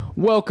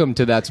Welcome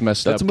to That's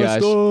Messed Up,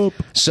 guys.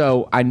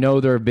 So I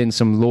know there have been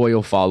some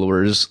loyal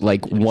followers,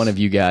 like one of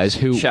you guys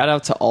who... Shout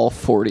out to all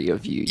 40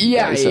 of you.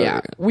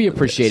 Yeah. We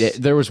appreciate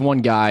it. There was one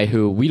guy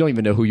who, we don't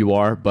even know who you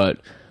are, but...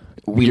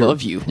 We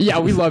love you. Yeah,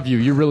 we love you.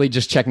 You're really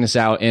just checking us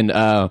out. And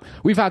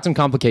we've had some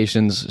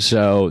complications,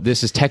 so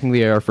this is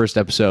technically our first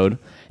episode,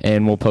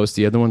 and we'll post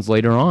the other ones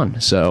later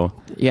on. So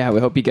yeah, we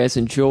hope you guys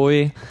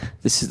enjoy.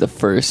 This is the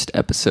first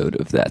episode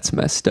of That's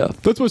Messed Up.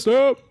 That's Messed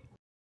Up.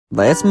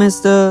 That's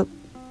Messed Up.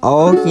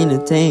 All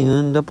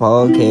entertainment, the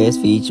podcast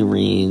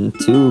featuring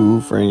two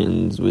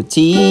friends with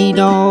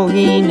T-Dog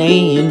and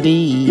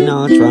Andy,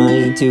 not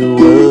trying to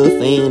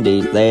offend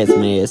it. That's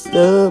messed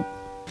up.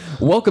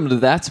 Welcome to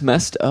That's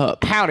Messed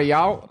Up. Howdy,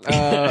 y'all.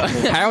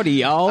 Howdy,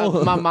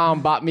 y'all. My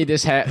mom bought me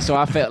this hat, so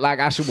I felt like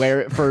I should wear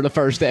it for the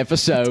first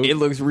episode. It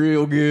looks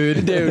real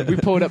good. Dude, we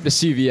pulled up to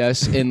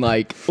CVS and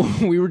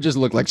we were just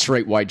looked like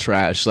straight white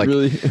trash. Like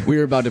really? We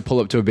were about to pull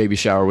up to a baby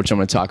shower, which I'm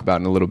going to talk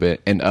about in a little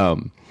bit.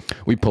 And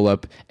we pull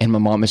up, and my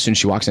mom, as soon as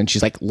she walks in,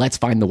 she's like, "Let's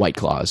find the White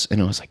Claws."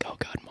 And I was like, "Oh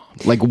God, Mom!"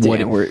 Like, what?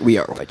 Damn, we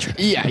are white trash.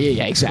 Yeah,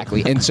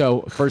 exactly. And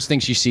so first thing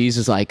she sees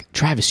is like,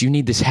 "Travis, you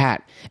need this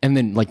hat." And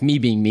then like me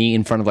being me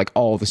in front of like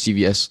all the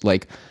CVS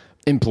like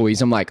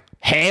employees, I'm like,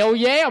 "Hell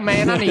yeah,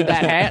 man, I need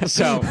that hat."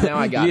 So now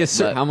I got it. Yes,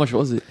 sir. How much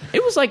was it?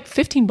 It was like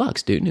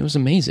 $15, dude. It was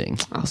amazing.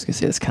 I was gonna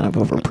say it's kind of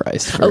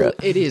overpriced. For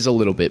it is a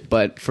little bit,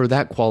 but for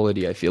that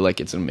quality, I feel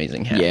like it's an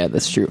amazing hat. Yeah,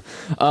 that's true.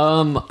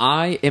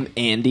 I am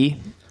Andy.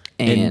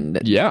 And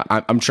yeah,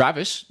 I'm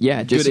Travis.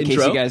 Yeah, just Good in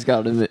intro. case you guys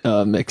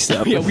got mixed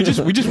up. Yeah, we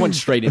just went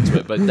straight into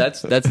it, but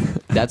that's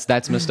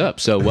messed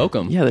up. So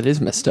welcome. Yeah, that is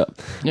messed up.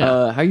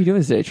 Yeah. How you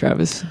doing today,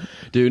 Travis?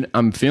 Dude,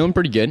 I'm feeling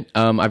pretty good.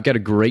 I've got a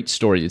great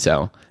story to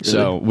tell. Really?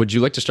 So would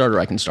you like to start,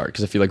 or I can start?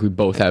 Because I feel like we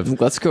both have.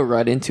 Let's go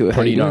right into it.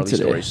 Pretty gnarly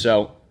stories.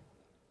 So.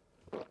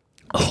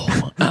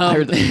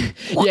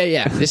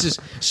 Yeah. This is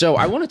so.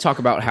 I want to talk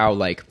about how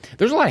like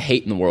there's a lot of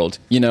hate in the world,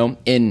 you know,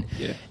 and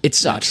it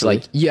sucks.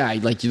 Naturally.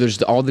 Like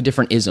there's all the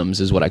different isms,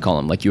 is what I call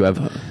them. Like you have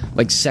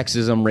like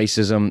sexism,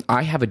 racism.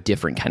 I have a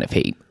different kind of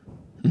hate,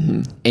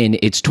 and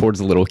it's towards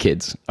the little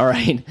kids. All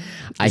right,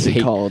 Is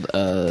it called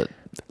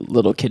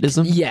little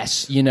kidism?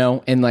 Yes, you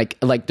know, and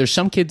like there's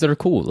some kids that are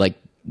cool, like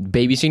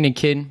babysitting a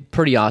kid,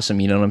 pretty awesome.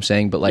 You know what I'm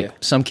saying? But like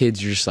some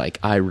kids, you're just like,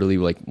 I really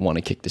like want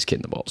to kick this kid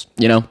in the balls,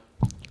 you know.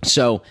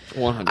 So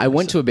 100%. I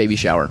went to a baby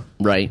shower,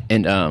 right?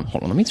 And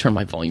hold on, let me turn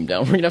my volume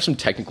down. We're gonna have some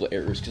technical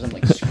errors because I'm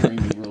like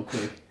screaming real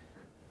quick.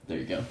 There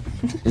you go.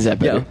 Is that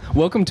better? Yeah.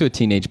 Welcome to a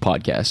teenage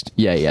podcast.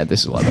 Yeah, this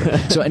is a lot better.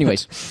 So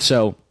anyways,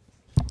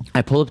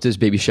 I pull up to this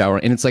baby shower,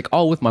 and it's like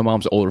all with my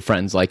mom's older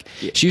friends. Like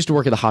she used to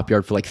work at the Hop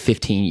Yard for like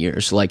 15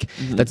 years. Like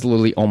that's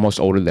literally almost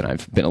older than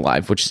I've been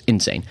alive, which is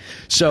insane.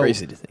 So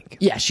crazy to think.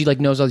 Yeah, she like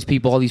knows all these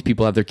people. All these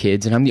people have their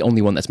kids, and I'm the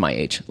only one that's my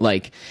age.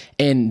 Like,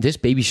 and this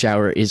baby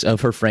shower is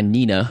of her friend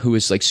Nina, who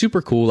is like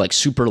super cool, like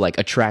super like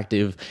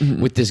attractive,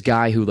 with this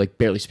guy who like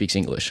barely speaks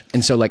English.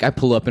 And so like I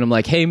pull up, and I'm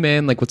like, "Hey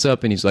man, like what's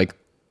up?" And he's like,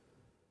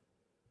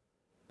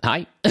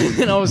 "Hi."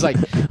 And I was like,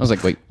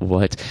 wait,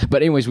 what?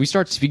 But anyways, we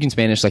start speaking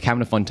Spanish, like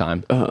having a fun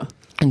time.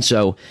 And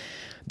so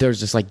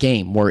there's this like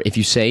game where if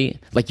you say,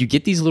 like you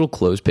get these little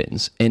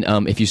clothespins, and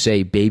if you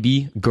say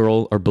baby,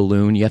 girl, or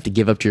balloon, you have to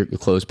give up your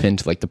clothespin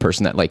to like the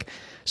person that like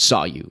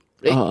saw you.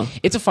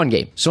 It's a fun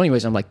game. So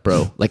anyways, I'm like,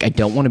 bro, like I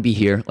don't want to be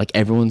here. Like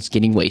everyone's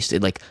getting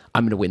wasted. Like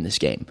I'm going to win this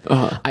game.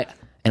 And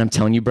I'm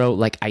telling you, bro,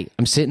 like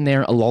I'm sitting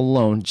there all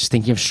alone, just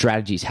thinking of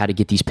strategies, how to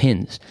get these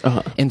pins.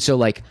 And so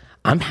like,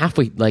 I'm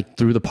halfway like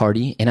through the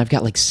party, and I've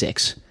got like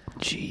 6.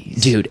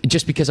 Jeez. Dude,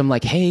 just because I'm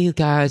like, "Hey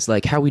guys,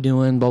 like how we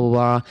doing, blah blah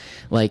blah."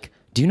 Like,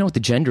 do you know what the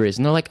gender is?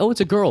 And they're like, "Oh,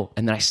 it's a girl."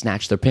 And then I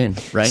snatch their pin,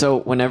 right? So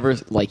whenever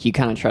like you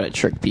kind of try to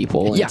trick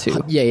people into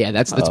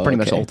that's pretty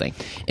much the whole thing.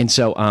 And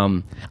so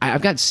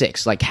I've got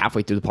 6 like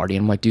halfway through the party,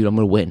 and I'm like, dude, I'm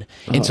gonna win.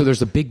 And so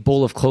there's a big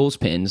bowl of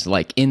clothespins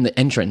like in the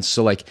entrance.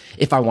 So like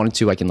if I wanted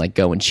to, I can like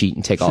go and cheat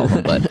and take all of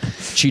them, but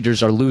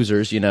cheaters are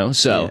losers, you know.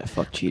 So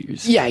fuck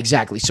cheaters. Yeah,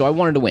 exactly. So I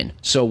wanted to win.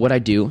 So what I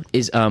do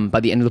is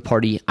by the end of the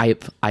party, I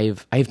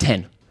have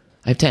 10.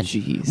 I have 10,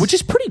 Jeez. which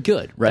is pretty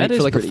good, right? That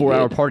for like a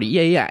 4-hour good. party.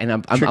 Yeah. And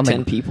I'm 10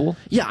 like, people?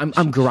 Yeah,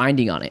 I'm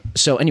grinding on it.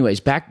 So anyways,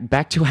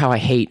 back to how I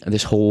hate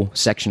this whole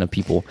section of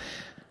people.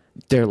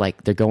 They're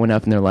going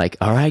up, and they're like,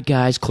 "All right,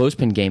 guys,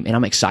 clothespin game," and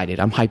I'm excited.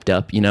 I'm hyped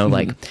up, you know.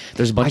 Like,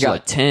 there's a bunch. I got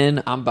of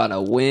 10. I'm about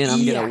to win.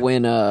 I'm gonna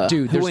win.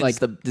 Dude, who there's wins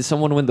did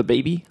someone win the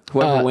baby?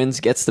 Whoever wins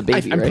gets the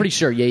baby. I'm right? pretty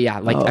sure. Yeah.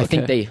 Like, I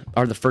think they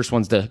are the first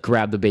ones to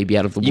grab the baby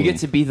out of the womb. You get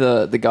to be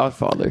the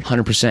godfather.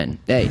 100%.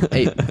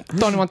 Hey,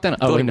 Tony Montana.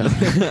 Oh, wait, no.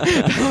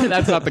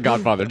 That's not the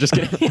Godfather. Just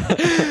kidding.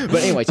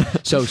 But anyways,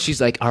 so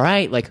she's like, "All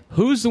right, like,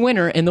 who's the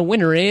winner?" And the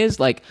winner is,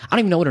 like, I don't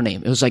even know what her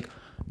name. It was like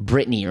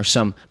Brittany or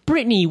some.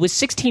 Brittany with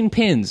 16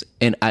 pins.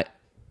 And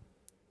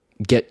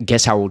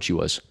guess how old she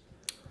was?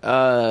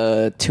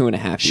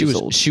 2.5 years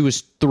old. She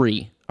was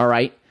 3. All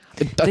right.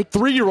 A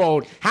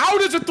 3-year-old. How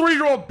does a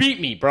 3-year-old beat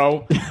me,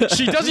 bro?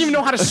 She doesn't even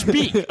know how to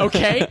speak.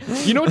 Okay.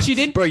 You know what she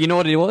did, bro? You know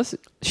what it was?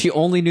 She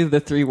only knew the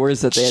 3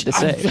 words that they had to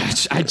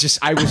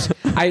say.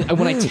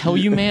 When I tell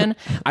you, man,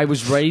 I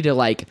was ready to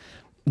like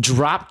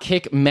drop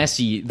kick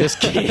Messi, this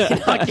kid.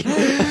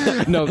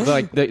 No,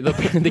 like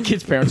the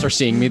kid's parents are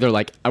seeing me. They're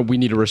like, we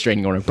need a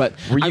restraining order. But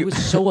I was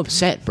so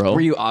upset, bro.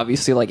 Were you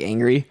obviously like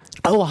angry?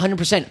 Oh,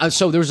 100%.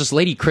 So there was this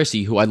lady,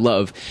 Chrissy, who I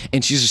love,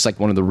 and she's just like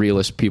one of the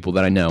realest people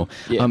that I know.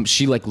 Yeah.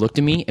 She like looked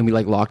at me and we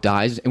like locked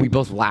eyes and we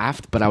both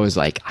laughed, but I was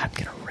like, I'm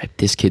gonna rip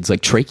this kid's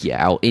like trachea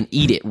out and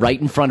eat it right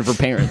in front of her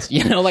parents.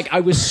 You know, like I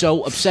was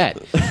so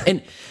upset.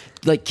 And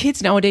like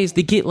kids nowadays,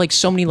 they get like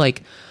so many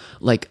like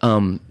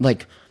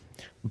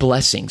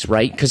blessings,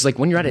 right? Because like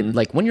when you're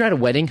at a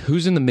wedding,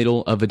 who's in the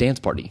middle of a dance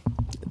party?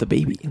 The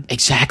baby.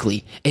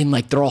 Exactly. And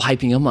like they're all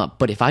hyping him up,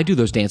 but if I do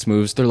those dance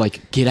moves, they're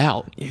like, get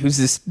out. Who's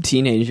this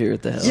teenager?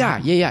 What the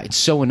hell? Yeah, it's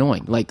so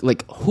annoying.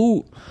 Like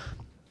who?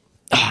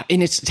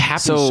 And it's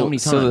happened so many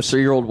times. So the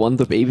 3-year-old won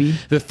the baby?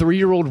 The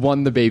 3-year-old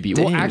won the baby.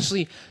 Dang. Well,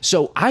 actually,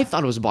 so I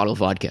thought it was a bottle of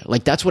vodka.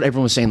 Like that's what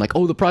everyone was saying. Like,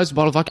 oh, the prize is a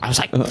bottle of vodka. I was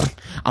like,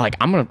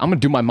 I'm gonna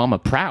do my mama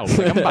proud.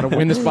 Like, I'm about to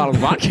win this bottle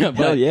of vodka.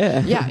 But hell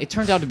yeah. Yeah, it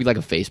turned out to be like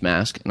a face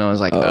mask, and I was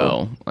like,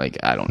 oh, like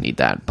I don't need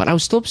that. But I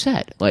was still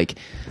upset. Like,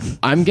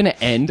 I'm gonna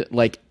end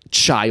like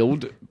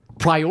child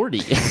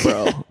priority.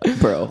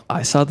 Bro,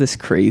 I saw this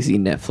crazy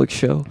Netflix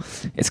show.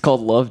 It's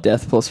called Love,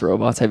 Death Plus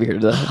Robots. Have you heard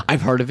of that?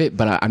 I've heard of it,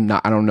 but I'm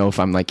not. I don't know if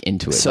I'm like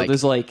into it. So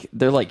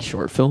they're like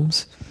short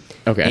films.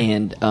 Okay.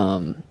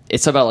 And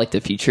it's about like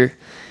the future.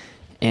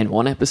 And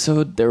one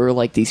episode, there were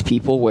like these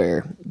people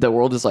where the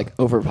world is like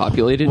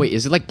overpopulated. Wait,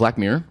 is it like Black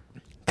Mirror?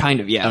 Kind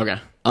of, yeah.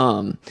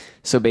 Okay.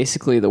 So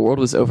basically, the world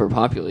was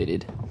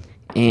overpopulated,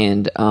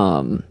 and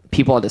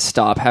people had to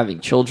stop having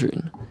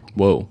children.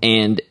 Whoa.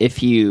 And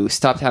if you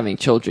stopped having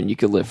children, you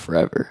could live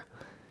forever.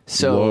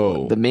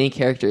 So the main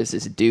character is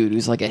this dude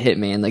who's like a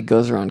hitman that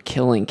goes around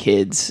killing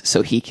kids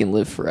so he can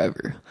live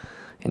forever.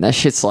 And that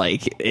shit's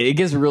like, it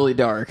gets really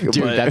dark.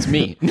 Dude, that's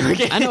me.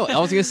 I know, I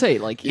was going to say,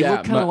 like, you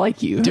look kind of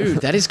like you. Dude,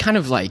 that is kind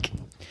of like,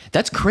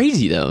 that's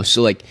crazy though.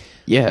 So like,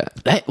 yeah.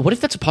 What if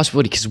that's a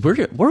possibility? Because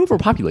we're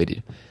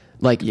overpopulated.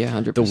 Like, yeah,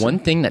 100%. The one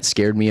thing that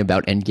scared me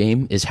about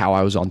Endgame is how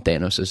I was on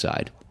Thanos'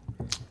 side.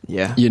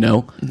 Yeah. You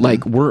know,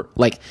 like we're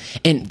like,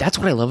 and that's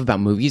what I love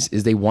about movies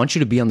is they want you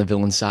to be on the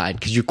villain side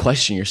because you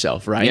question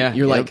yourself, right? Yeah,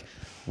 You're like,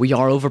 we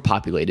are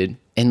overpopulated,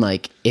 and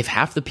like if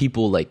half the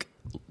people like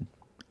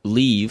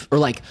leave, or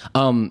like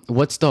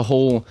what's the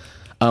whole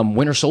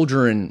Winter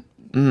Soldier and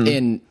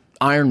in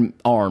Iron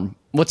Arm?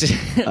 What's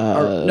it?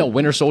 No,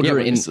 Winter Soldier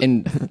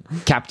in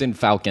Captain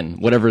Falcon,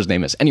 whatever his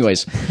name is.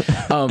 Anyways,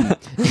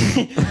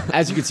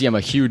 as you can see, I'm a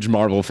huge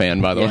Marvel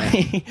fan, by the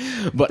way.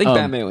 But I think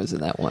Batman was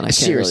in that one.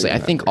 Seriously, I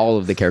think all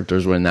of the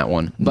characters were in that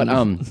one. But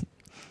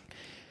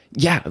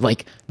yeah,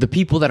 like the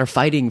people that are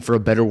fighting for a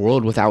better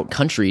world without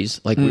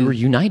countries, like we were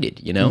united,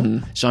 you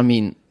know? So I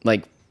mean,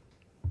 like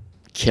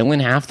killing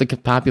half the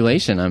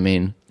population, I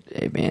mean,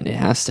 hey man, it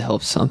has to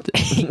help something.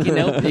 You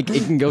know, it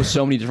can go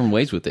so many different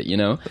ways with it, you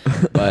know?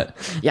 But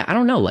yeah, I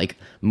don't know. Like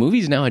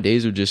movies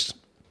nowadays are just,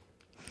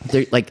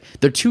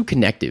 they're too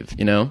connective,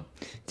 you know?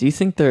 Do you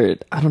think I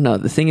don't know.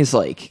 The thing is,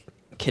 like,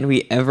 can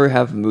we ever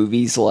have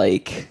movies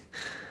like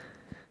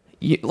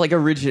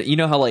original? You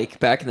know how like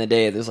back in the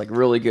day, there's like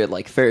really good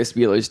like Ferris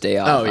Bueller's Day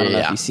Off. Oh, I don't know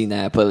if you've seen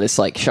that, but it's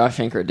like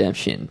Shawshank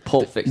Redemption,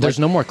 Pulp Fiction. There's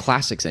no more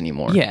classics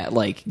anymore. Yeah,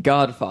 like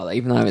Godfather.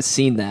 Even though I haven't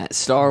seen that,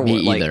 Star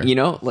Wars. Like, you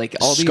know, like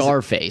all these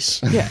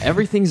Scarface. Yeah,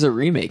 everything's a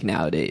remake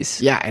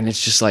nowadays. Yeah, and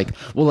it's just like,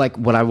 well, like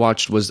what I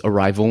watched was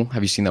Arrival.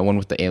 Have you seen that one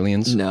with the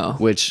aliens? No.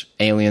 Which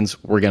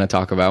aliens we're gonna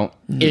talk about?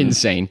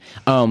 Insane.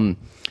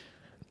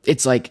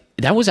 It's like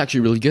that was actually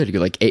really good.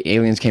 Like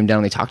aliens came down,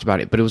 and they talked about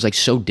it, but it was like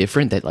so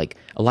different that like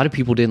a lot of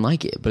people didn't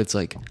like it. But it's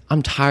like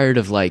I'm tired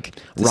of like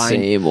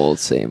same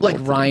old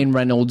Ryan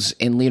Reynolds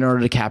and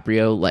Leonardo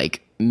DiCaprio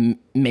like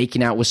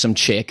making out with some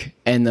chick,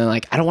 and then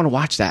like I don't want to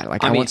watch that.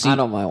 Like I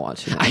don't mind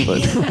watching it.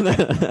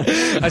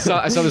 But I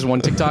saw this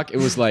one TikTok. It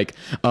was like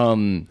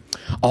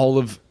all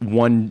of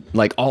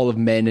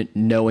men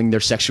knowing their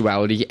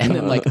sexuality, and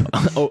then like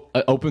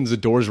opens the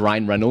doors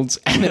Ryan Reynolds,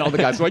 and then all the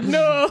guys are like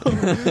no.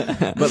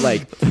 But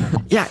like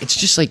yeah, it's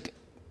just like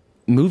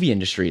movie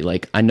industry.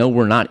 Like I know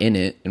we're not in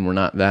it and we're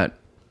not that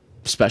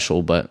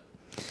special, but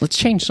let's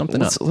change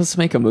something up. Let's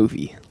make a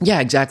movie. Yeah,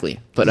 exactly.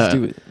 But let's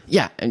do it.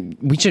 Yeah, and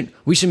we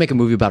should make a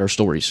movie about our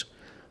stories,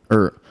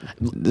 or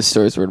the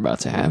stories we're about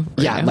to have.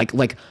 Right now?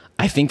 Like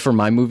I think for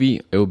my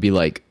movie it would be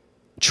like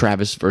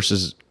Travis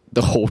versus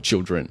the whole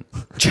children.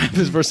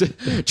 Travis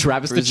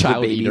the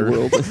child eater.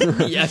 World.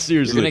 Yeah,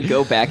 seriously. You're gonna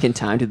go back in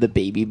time to the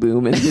baby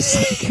boom and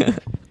just like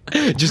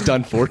just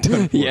done for.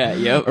 Yeah,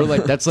 yep. Or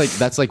like that's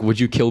like would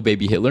you kill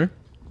baby Hitler?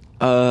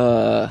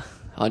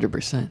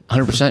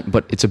 100%.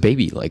 But it's a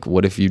baby. Like,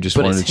 what if you just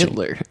wanted it's to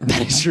Hitler?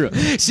 That's true.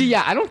 See,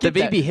 yeah, I don't get the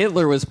baby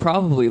Hitler was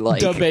probably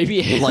like the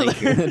baby Hitler.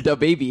 Like the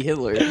baby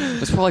Hitler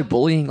was probably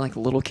bullying like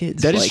little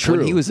kids. That is true.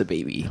 When he was a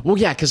baby. Well,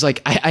 yeah, because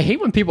like I hate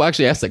when people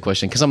actually ask that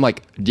question because I'm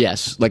like,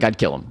 yes, like I'd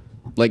kill him.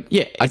 Like,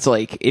 Yeah, it's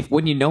like if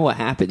when you know what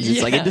happens,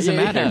 it's like it doesn't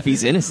matter if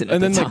he's innocent.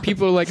 And then the like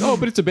people are like, "Oh,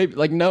 but it's a baby."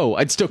 Like, no,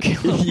 I'd still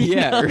kill him.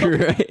 yeah,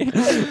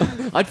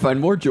 right. I'd find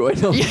more joy.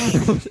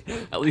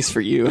 At least for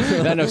you.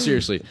 No,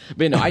 seriously.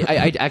 But no,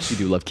 I actually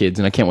do love kids,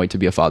 and I can't wait to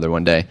be a father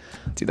one day.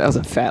 Dude, that was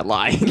a fat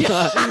lie.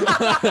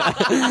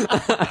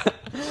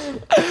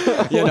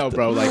 Yeah, no,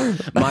 bro. Like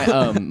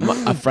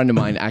a friend of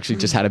mine actually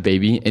just had a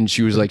baby, and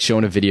she was like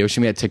showing a video. She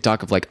made a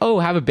TikTok of like, "Oh,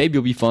 have a baby,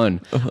 will be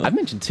fun." I've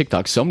mentioned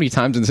TikTok so many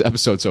times in this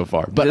episode so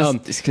far, but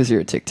it's because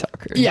you're a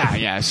TikToker.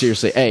 yeah,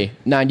 seriously. Hey,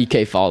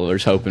 90K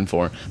followers hoping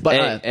for,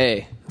 but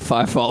hey,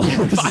 5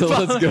 followers. So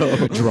let's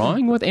go.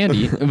 Drawing with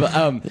Andy.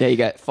 But, yeah, you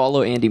got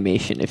follow Andy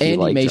Mation if you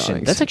like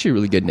drawings. That's actually a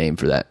really good name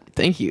for that.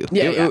 Thank you.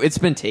 Yeah, It's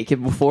been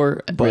taken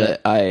before,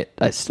 but I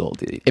still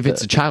do. If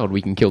it's a child,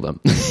 we can kill them.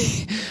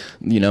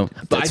 You know,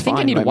 but That's I think I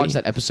fine need to by watch me.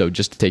 that episode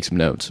just to take some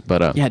notes.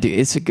 But Yeah, dude,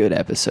 it's a good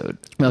episode.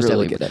 most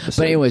Really definitely. good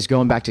episode. But anyways,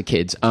 going back to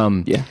kids.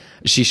 Yeah.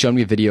 She showed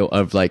me a video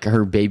of like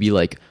her baby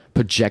like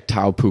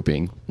projectile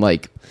pooping.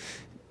 Like,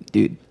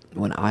 dude,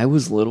 when I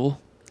was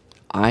little,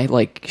 I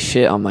like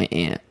shit on my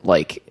aunt.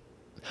 Like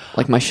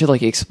my shit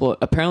like explode.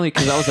 Apparently,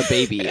 because I was a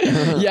baby.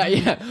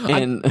 yeah.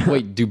 And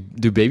wait, do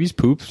babies'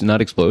 poops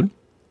not explode?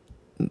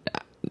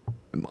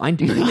 Mine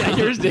do. Yeah,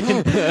 yours did.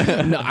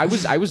 No, I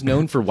was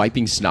known for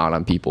wiping snot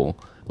on people.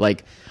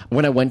 Like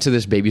when I went to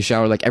this baby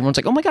shower, like everyone's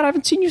like, "Oh my god, I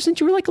haven't seen you since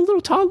you were like a little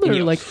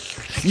toddler." Like,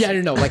 yeah, I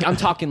don't know. Like I'm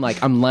talking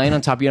like I'm lying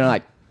on top of you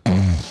and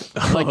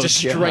I'm like just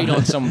straight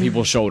on some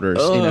people's shoulders,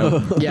 you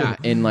know? Yeah,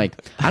 and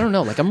like I don't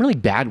know, like I'm really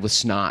bad with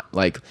snot,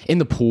 like in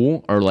the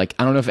pool or like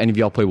I don't know if any of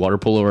y'all play water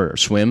polo or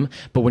swim,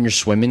 but when you're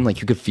swimming,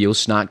 like you could feel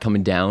snot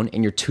coming down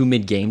and you're too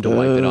mid game to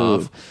wipe it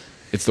off.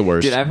 It's the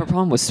worst. Dude, I have a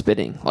problem with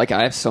spitting. Like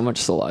I have so much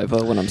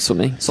saliva when I'm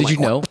swimming. So Did you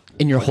know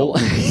in your whole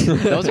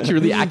that was actually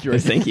really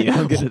accurate. Thank you.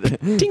 I'm good at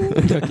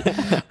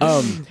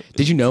Ding.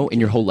 Did you know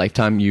in your whole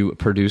lifetime you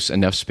produce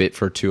enough spit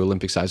for 2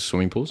 Olympic-sized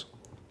swimming pools?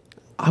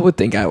 I would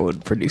think I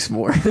would produce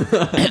more.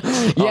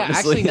 Yeah,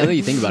 actually, now that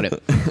you think about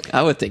it,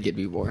 I would think it'd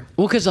be more.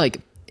 well, because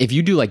like if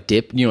you do like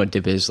dip, you know what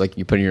dip is? Like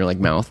you put it in your like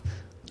mouth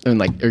and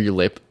like or your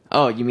lip.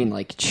 Oh, you mean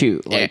like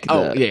chew, like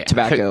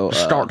tobacco?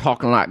 Start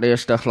talking like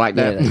this, stuff like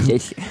Yeah, that. like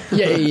this.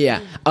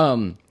 Yeah.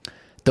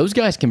 Those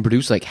guys can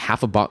produce like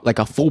like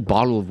a full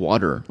bottle of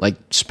water, like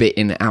spit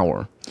in an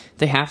hour.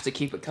 They have to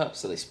keep a cup,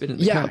 so they spit in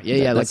the Yeah, cup.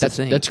 yeah. Like the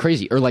thing. that's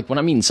crazy. Or like when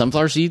I'm eating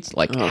sunflower seeds,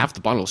 like half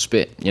the bottle of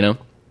spit, you know.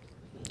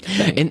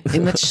 And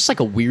that's just like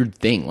a weird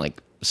thing. Like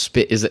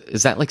spit is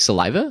that like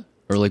saliva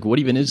or like what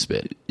even is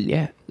spit?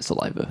 Yeah,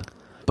 saliva.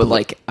 But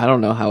like I don't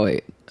know how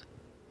it.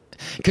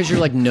 Because your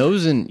like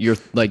nose and your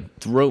like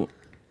throat.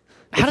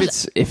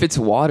 If it's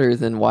water,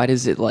 then why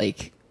is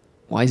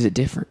it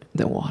different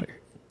than water?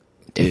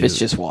 Dude. If it's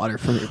just water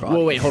from your body.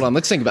 Well, wait, hold on.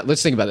 Let's think about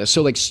this.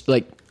 So like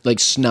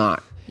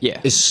snot. Yeah.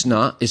 Is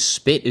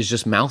spit is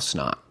just mouth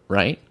snot,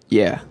 right?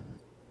 Yeah,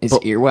 is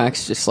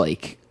earwax just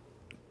like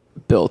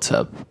built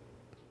up?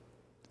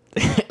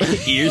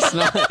 Ear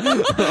snot.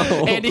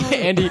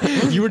 Andy,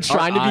 you were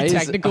trying to be eyes-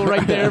 technical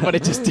right there, but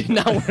it just did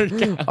not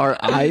work out. Our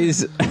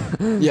eyes.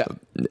 Yeah.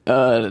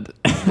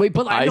 Wait,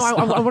 but like, no,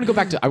 I want to go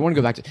back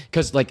to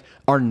because like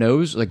our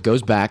nose like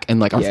goes back and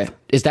like our,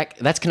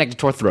 that's connected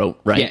to our throat,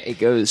 right? Yeah, it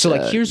goes, So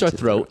like here's our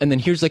throat, and then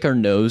here's like our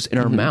nose and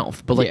our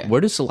mouth. But like,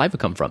 where does saliva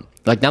come from?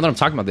 Like now that I'm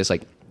talking about this,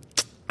 like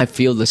I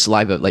feel the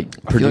saliva like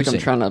I feel like producing. I'm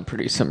trying to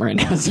produce some right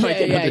now. So I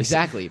can Yeah, understand.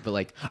 exactly. But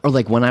like, or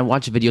like when I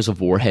watch videos of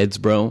warheads,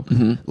 bro,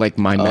 like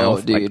my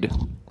mouth, dude.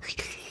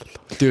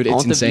 dude, I it's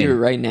want the insane. viewer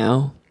right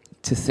now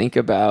to think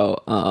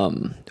about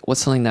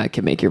what's something that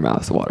can make your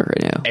mouth water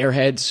right now.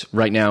 Airheads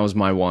right now is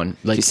my one.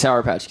 Like Dude,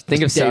 Sour Patch.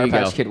 Think of There Sour you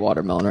Patch go. Kid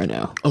watermelon right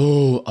now.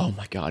 oh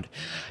my god.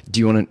 Do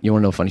you want to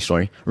know a funny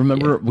story?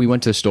 Remember we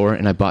went to the store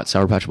and I bought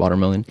Sour Patch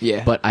watermelon?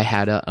 Yeah. But I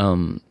had a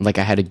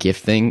I had a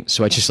gift thing,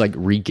 so I just like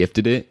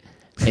re-gifted it.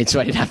 And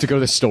so I didn't have to go to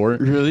the store.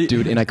 Really?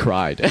 Dude, and I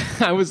cried.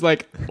 I was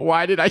like,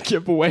 why did I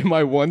give away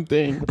my one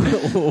thing?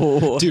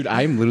 Dude,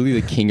 I'm literally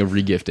the king of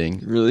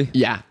regifting. Really?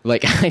 Yeah.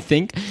 Like I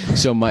think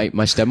so my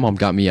stepmom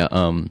got me a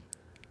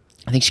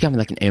I think she got me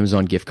like an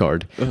Amazon gift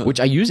card, which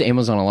I use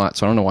Amazon a lot,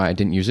 so I don't know why I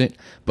didn't use it.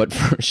 But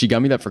she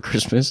got me that for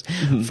Christmas.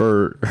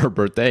 For her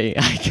birthday,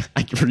 I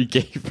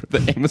regave her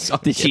the Amazon.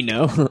 Did she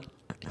know?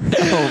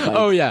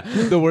 Oh yeah.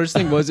 The worst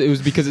thing was it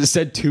was because it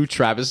said to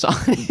Travis on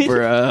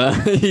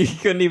it. You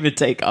couldn't even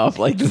take off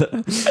like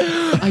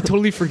that. I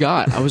totally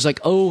forgot. I was like,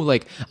 oh,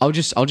 like I'll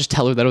just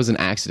tell her that it was an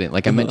accident.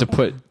 Like I meant to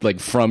put like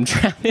from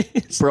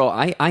Travis. Bro,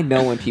 I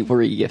know when people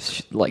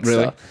re-gift like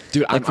Really? stuff.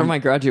 Dude, like for my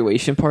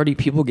graduation party,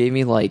 people gave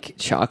me like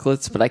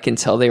chocolates, but I can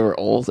tell they were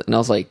old, and I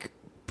was like,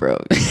 bro,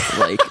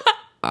 like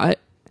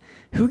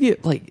who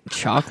get like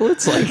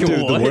chocolates? Like Dude,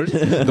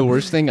 what? the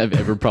worst thing I've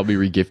ever probably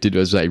regifted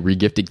was I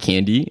regifted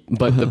candy,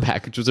 but the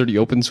package was already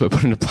open, so I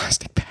put it in a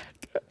plastic bag.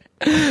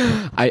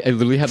 I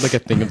literally had like a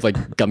thing of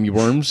like gummy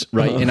worms,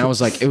 right? And I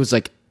was like,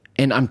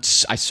 and I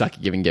suck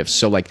at giving gifts.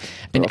 So like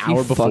an Bro, if hour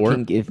you before,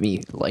 fucking give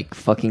me like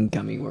fucking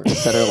gummy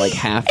worms that are like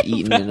half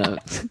eaten in a.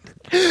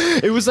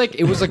 It was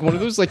like one of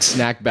those like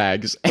snack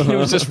bags, and it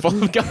was just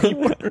full of gummy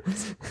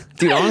worms.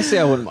 Dude, honestly,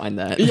 I wouldn't mind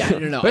that. Yeah,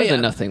 no. Better Yeah.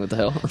 than nothing. What the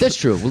hell? That's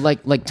true. Well,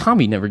 like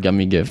Tommy never got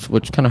me a gift,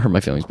 which kind of hurt my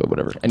feelings, but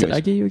whatever. Did Anyways. I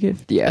get you a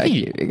gift? Yeah, I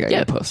got you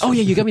a poster. Oh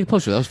yeah, you got me the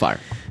poster. That was fire.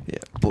 Yeah,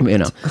 You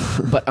know,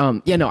 but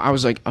yeah, no, I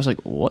was like,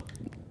 what?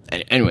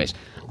 Anyways,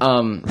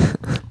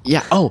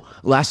 yeah. Oh,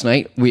 last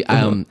night yeah,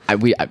 I'm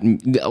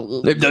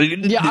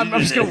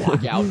just gonna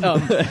walk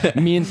out.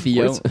 Me and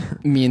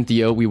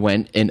Theo, we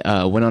went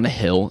on a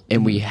hill,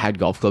 and we had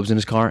golf clubs in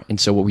his car, and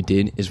so what we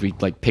did is we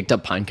like picked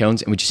up pine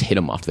cones and we just hit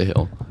them off the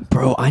hill.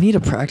 Bro, I need to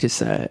practice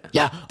that.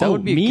 Yeah, that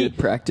would be a good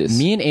practice.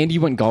 Me and Andy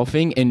went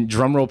golfing, and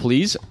drum roll,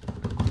 please.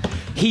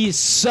 He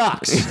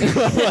sucks.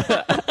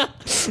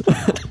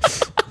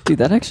 Dude,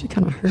 that actually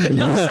kind of hurt.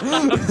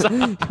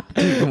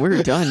 Dude, when we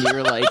were done, you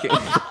were like,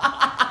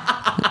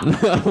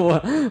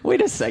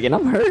 wait a second,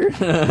 I'm hurt.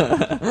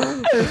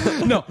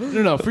 No.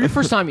 For your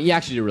first time, he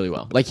actually did really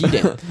well. Like, he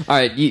did. All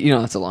right, you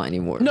don't have to lie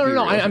anymore. No.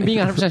 I'm being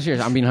 100%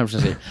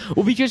 serious.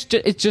 Well, because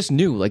it's just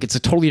new. Like, it's a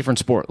totally different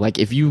sport. Like,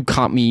 if you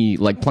caught me,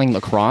 like, playing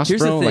lacrosse,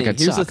 Here's bro, the thing. like,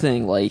 Here's the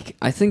thing. Like,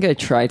 I think I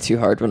try too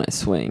hard when I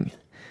swing.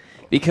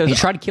 Because you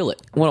try to kill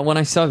it. When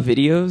I saw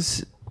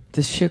videos,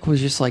 this chick was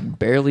just, like,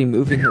 barely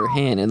moving her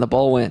hand, and the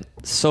ball went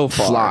so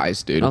far.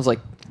 Flies, dude. And I was like,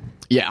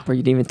 yeah. bro,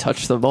 you didn't even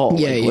touch the ball.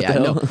 Yeah, like, what the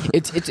hell? No,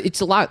 it's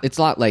a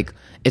lot like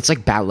it's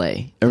like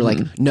ballet or like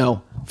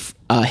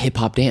hip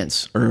hop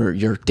dance or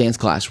your dance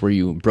class where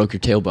you broke your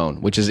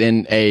tailbone, which is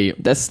in a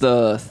That's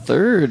the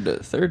third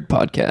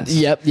podcast.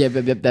 Yep.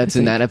 That's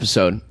in that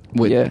episode.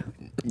 Yeah.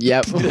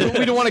 Yep.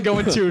 We don't want to go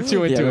into Yeah,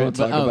 we it. won't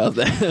talk about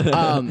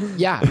that.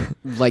 Yeah,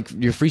 like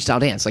your freestyle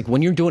dance. Like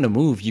when you're doing a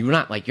move, you're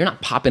not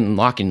popping and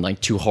locking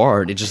like too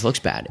hard. It just looks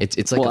bad.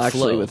 It's like Well, a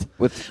actually, flow.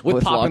 with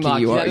pop and locking,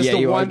 lock, you are. that is Yeah, the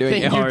you are one doing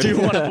thing it hard. you do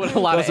want to put a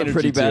lot That's of a energy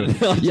pretty bad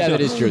to. analogy. Yeah, that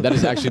is true. That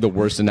is actually the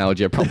worst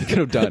analogy I probably could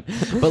have done.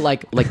 But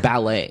like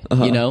ballet,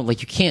 you know,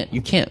 like you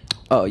can't.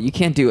 Oh, you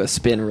can't do a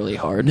spin really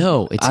hard.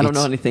 No, I don't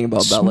know anything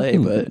about ballet,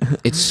 but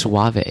it's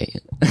suave.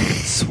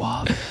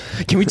 suave.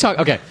 Can we talk?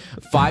 Okay,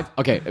 5.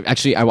 Okay,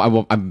 actually,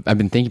 I've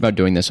been thinking about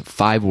doing this.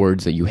 5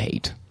 words that you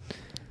hate.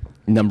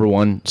 Number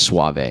 1,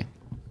 suave.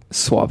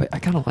 Suave. I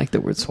kind of like the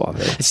word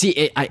suave.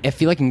 See, I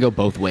feel like it can go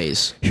both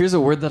ways. Here's a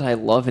word that I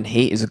love and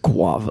hate is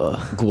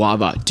guava.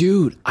 Guava,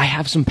 dude. I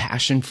have some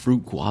passion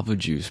fruit guava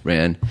juice,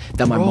 man,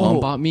 that my mom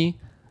bought me.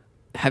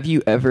 Have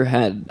you ever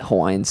had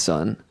Hawaiian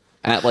Sun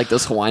at like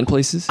those Hawaiian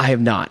places? I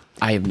have not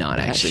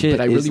actually, shit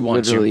but I really is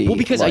want to. literally, Well,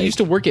 because I like- used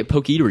to work at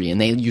Poke Eatery,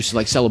 and they used to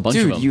like sell a bunch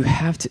of Dude, them. you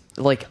have to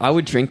like. I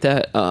would drink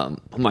that on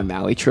my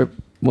Maui trip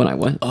when I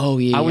went. Oh,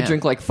 yeah, I would yeah.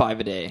 drink like 5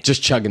 a day.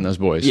 Just chugging those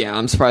boys. Yeah,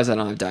 I'm surprised I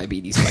don't have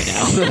diabetes by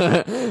now.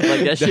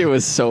 Like that shit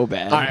was so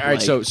bad. All right.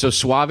 Like, So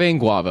suave and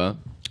guava,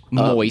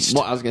 moist.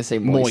 I was gonna say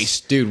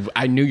moist. dude.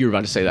 I knew you were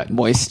about to say that.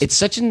 Moist. It's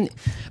such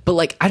but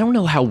like I don't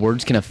know how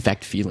words can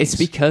affect feelings. It's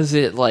because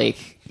it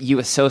like you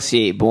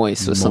associate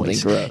moist with something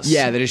Moist. gross.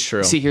 Yeah, that is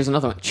true. See, here's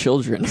another one.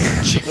 Children.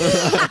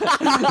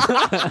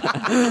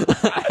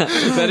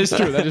 That is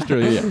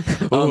true. Yeah.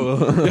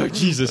 Oh,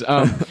 Jesus.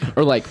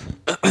 Or like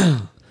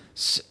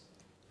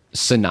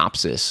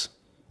synopsis.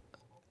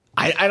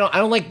 I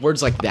don't like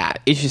words like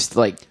that. It's just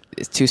like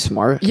it's too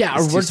smart. Yeah,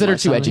 It's or words that are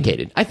too smart sounding.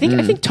 educated. I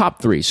think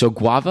top 3. So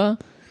guava,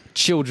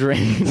 children,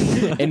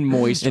 and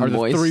moist And are the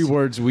moist. 3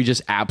 words we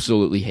just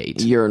absolutely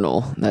hate.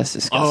 Urinal. That's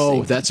disgusting.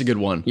 Oh, that's a good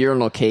one.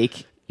 urinal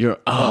cake.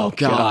 Oh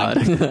God.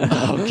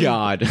 Oh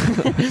God.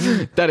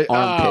 That is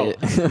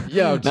Armpit.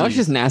 Yo, Now it's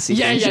just nasty.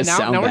 Yeah, things yeah. just Now,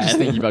 sound now we're bad. just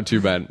thinking about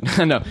too bad.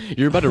 I know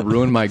you're about to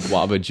ruin my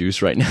guava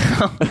juice right now.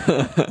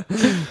 I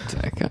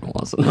kind of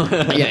want some.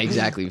 Yeah,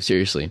 exactly.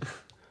 Seriously.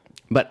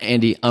 But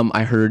Andy,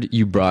 I heard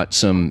you brought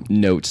some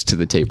notes to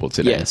the table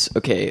today. Yes.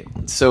 Okay.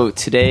 So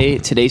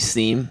today's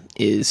theme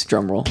is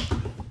drum roll.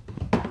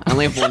 I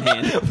only have one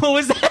hand. What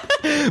was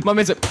that? My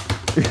man said.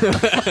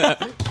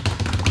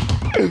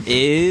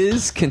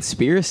 Is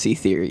conspiracy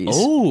theories.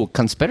 Oh,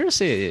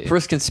 conspiracy.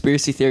 First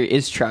conspiracy theory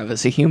is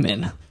Travis a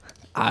human?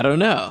 I don't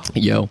know.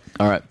 Yo,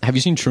 all right. Have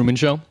you seen Truman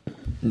Show?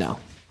 No.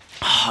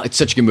 Oh, it's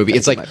such a good movie.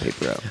 It's like, my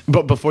paper out.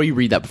 but before you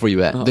read that,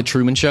 the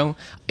Truman Show,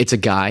 it's a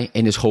guy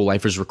and his whole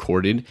life is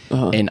recorded,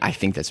 and I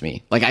think that's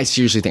me. Like, I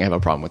seriously think I have a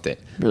problem with it.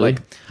 Really?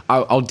 Like,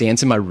 I'll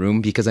dance in my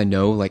room because I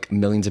know like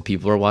millions of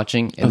people are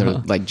watching, and they're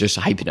like just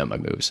hyping up my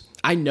moves.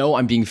 I know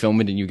I'm being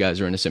filmed, and you guys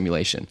are in a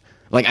simulation.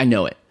 Like, I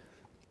know it.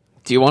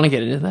 Do you want to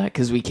get into that?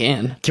 Because we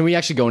can. Can we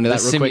actually go into that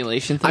real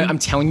simulation quick? thing? I'm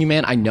telling you,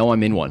 man, I know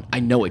I'm in one. I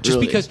know it. Just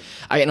Really? because,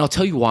 and I'll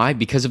tell you why,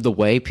 because of the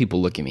way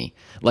people look at me.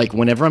 Like,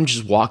 whenever I'm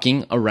just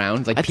walking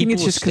around, like, I think people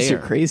it's will just because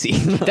you're stare.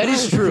 cthink That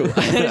is true.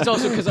 And it's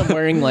also because I'm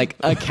wearing, like,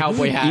 a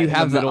cowboy hat. you in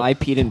have the middle. I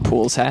peed in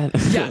pools hat.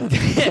 Yeah,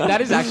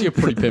 that is actually a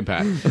pretty pimp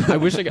hat. I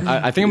wish I think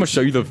I'm gonna show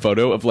you the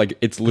photo of like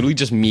it's literally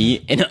just me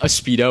in a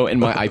Speedo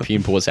and my IP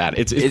and Pools hat.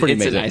 It's pretty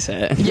It's a amazing. nice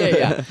hat.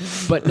 Yeah.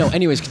 But no,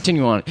 anyways,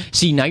 continue on.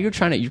 See, now you're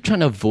trying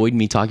to avoid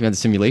me talking about the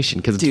simulation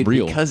because it's Dude,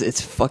 real. because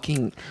it's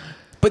fucking.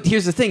 But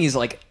here's the thing: is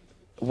like,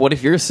 what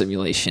if you're a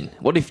simulation?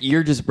 What if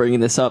you're just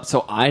bringing this up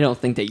so I don't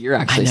think that you're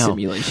actually a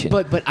simulation?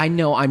 But I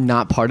know I'm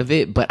not part of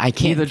it, but I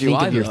can't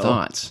think of your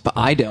thoughts. But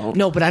I don't.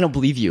 No, but I don't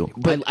believe you.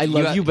 But I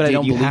love you, but I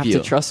don't believe you. You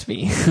have to trust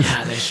me.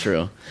 Yeah, that's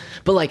true.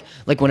 But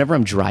like whenever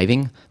I'm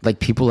driving, like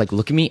people like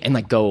look at me and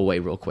like go away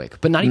real quick.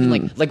 But not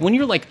even like when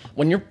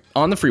you're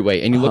on the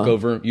freeway and you look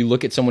over, you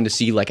look at someone to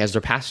see like as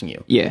they're passing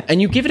you. Yeah.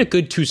 And you give it a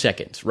good 2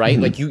 seconds, right?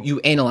 Like you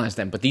analyze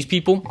them. But these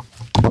people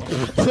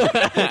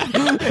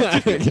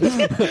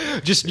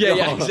just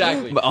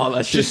exactly. Oh,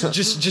 that's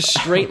just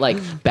straight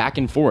like back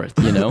and forth,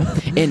 you know?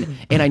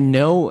 And I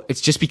know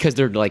it's just because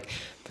they're like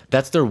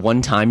that's their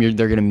one time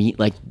they're gonna meet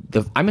like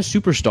I'm a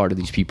superstar to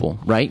these people,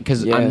 right?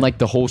 Because I'm like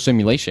the whole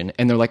simulation,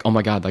 and they're like, oh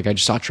my god, like I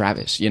just saw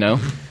Travis, you know?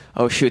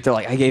 Oh shoot, they're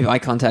like, I gave eye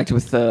contact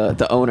with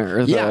the owner,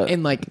 or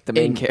and like the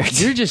main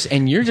character.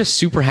 You're just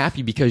super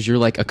happy because you're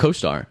like a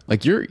co-star,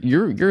 like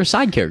you're a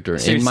side character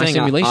so in my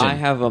simulation. I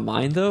have a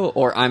mind though,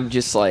 or I'm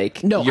just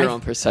like your own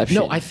perception.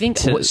 No, I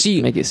think make it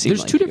seem there's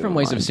like two different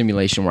ways of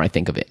simulation where I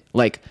think of it.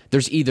 Like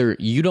there's either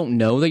you don't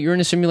know that you're in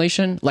a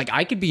simulation, like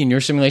I could be in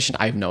your simulation,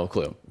 I have no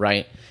clue,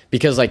 right?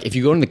 Because like if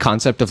you go into the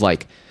concept of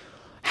like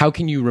how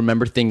can you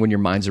remember thing when your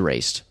mind's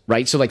erased,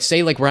 right? So like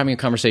say like we're having a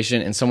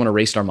conversation and someone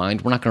erased our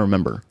mind, we're not going to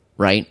remember,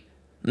 right?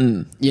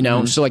 You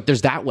know, so like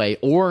there's that way,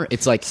 or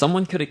it's like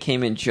someone could have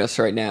came in just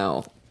right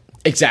now,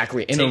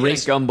 exactly, and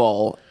erased a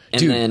gumball, and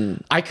dude,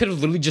 then I could have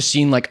literally just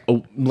seen like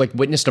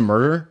witnessed a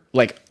murder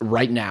like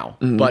right now,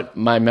 but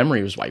my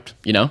memory was wiped.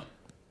 You know,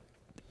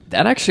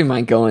 that actually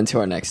might go into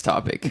our next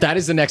topic. That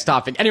is the next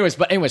topic. Anyways,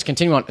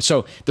 continue on.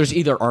 So there's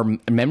either our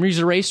memories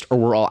erased or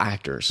we're all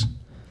actors.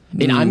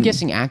 And I'm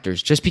guessing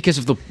actors just because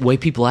of the way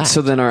people act.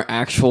 So then our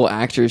actual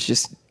actors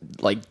just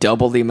like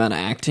double the amount of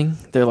acting?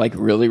 They're like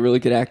really, really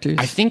good actors?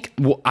 I think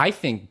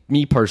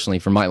me personally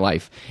for my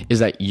life is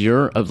that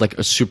you're like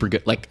a super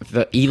good, like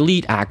the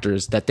elite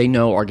actors that they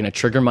know are going to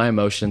trigger my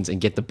emotions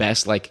and get the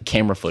best like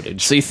camera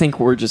footage. So you think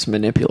we're just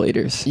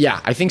manipulators?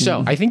 Yeah, I think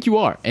so. I think you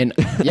are. And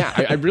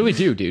yeah, I really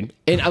do, dude.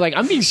 And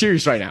I'm being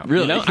serious right now.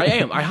 Really? You know? I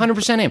am. I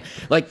 100% am.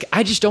 Like,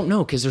 I just don't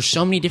know because there's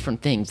so many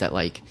different things that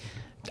like,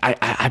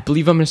 I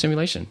believe I'm in a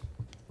simulation.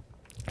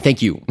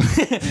 Thank you.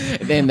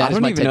 And I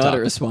don't even know how to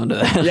respond to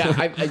that.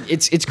 Yeah,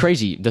 it's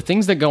crazy. The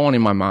things that go on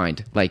in my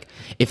mind. Like,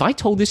 if I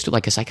told this to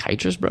like a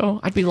psychiatrist, bro,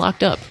 I'd be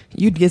locked up.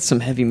 You'd get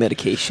some heavy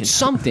medication.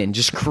 Something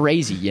just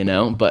crazy, you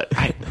know? But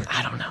I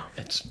don't know.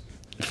 It's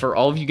for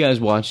all of you guys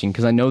watching,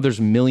 because I know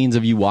there's millions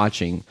of you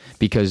watching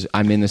because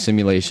I'm in the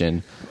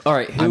simulation. All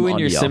right, who in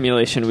your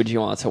simulation would you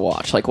want to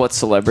watch? Like, what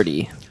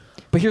celebrity?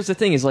 But here's the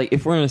thing: is like,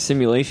 if we're in a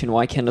simulation,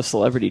 why can't a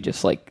celebrity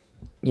just like,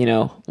 you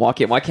know,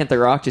 walk in? Why can't The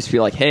Rock just be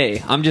like,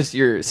 "Hey, I'm just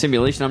your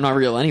simulation. I'm not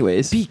real,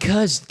 anyways"?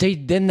 Because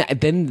then it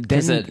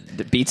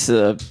beats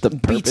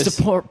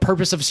the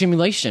purpose of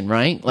simulation,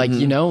 right? Like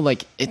you know,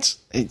 like it's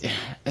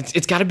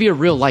got to be a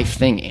real life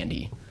thing,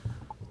 Andy.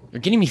 You're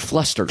getting me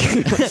flustered.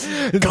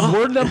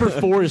 Word number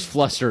 4 is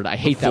flustered. I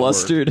hate that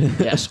flustered. word.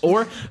 Yes.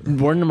 Or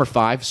word number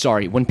 5.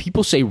 Sorry. When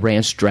people say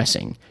ranch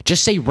dressing,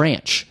 just say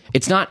ranch.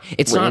 It's not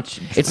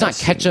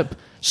ketchup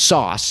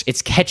sauce.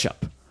 It's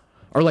ketchup.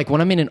 Or like when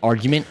I'm in an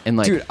argument and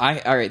like, dude, all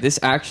right. This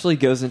actually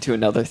goes into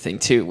another thing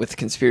too with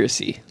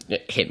conspiracy.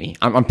 Hit me.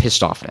 I'm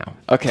pissed off now.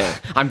 Okay.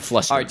 I'm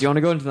flustered. All right. Do you want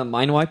to go into the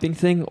mind wiping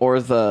thing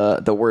or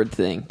the word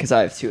thing? Because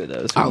I have 2 of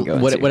those.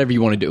 Whatever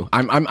you want to do.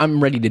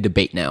 I'm ready to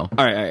debate now.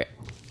 All right.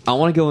 I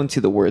want to go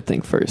into the word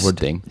thing first. Word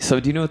thing. So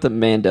do you know what the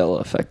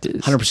Mandela effect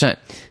is? 100%.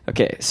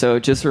 Okay, so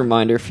just a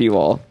reminder for you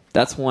all.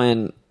 That's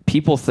when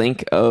people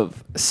think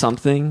of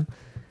something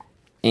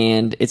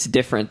and it's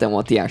different than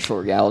what the actual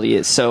reality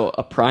is. So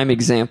a prime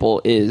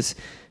example is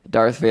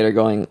Darth Vader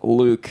going,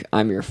 "Luke,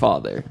 I'm your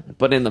father."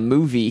 But in the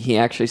movie, he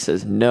actually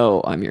says,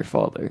 "No, I'm your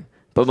father."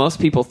 But most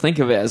people think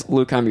of it as,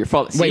 "Luke, I'm your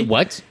father." See? Wait,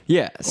 what?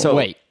 Yeah. So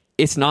wait.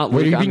 It's not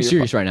Luke, Luke, are you being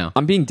serious right now?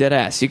 I'm being dead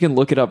ass. You can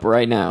look it up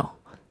right now.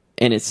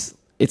 And it's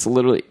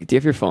literally. Do you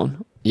have your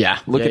phone? Yeah,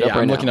 look it up right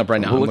now. I'm looking up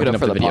right now. We'll look it up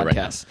for the video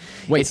podcast.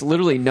 Right Wait, it's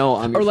literally "No,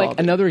 I'm your father." Or like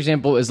father. another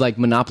example is like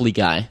Monopoly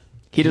guy.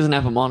 He doesn't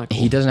have a monocle.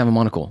 He doesn't have a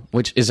monocle,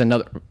 which is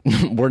another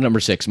word number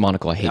 6.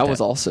 Monocle. I hate that. That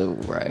was also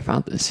where I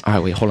found this. All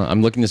right, wait, hold on.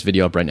 I'm looking this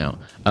video up right now.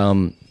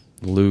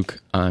 Luke,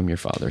 I'm your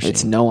father.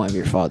 It's "No, I'm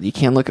your father." You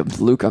can't look up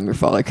Luke, I'm your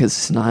father because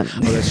it's not. Oh,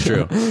 that's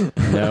true.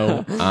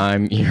 No,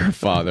 I'm your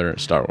father.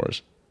 Star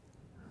Wars.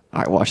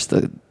 All right, watch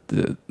the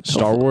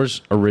Star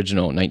Wars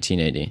original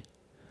 1980.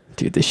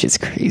 Dude, this shit's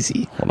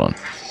crazy. Hold on.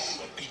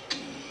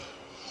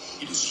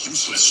 It is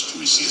useless to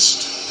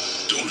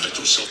resist. Don't let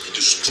yourself be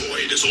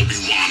destroyed as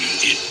Obi-Wan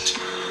did.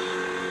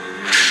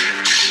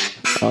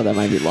 Oh, that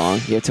might be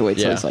long. You have to wait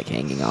till he's like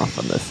hanging off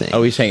on the thing.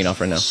 Oh, he's hanging off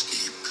right now.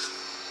 Escape.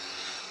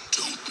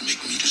 Don't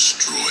make me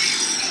destroy you.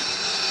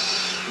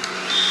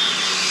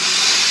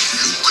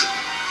 Luke,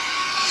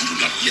 you do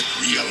not yet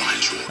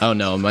realize your... Oh,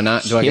 no. Am I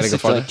not? Do I he gotta has go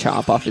to farther? like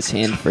chop off his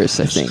hand first,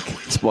 I think.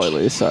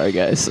 Spoilers. Sorry,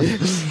 guys. And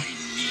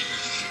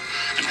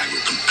I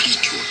will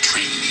complete your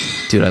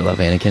training. Dude, I love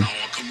Anakin. Our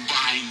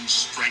combined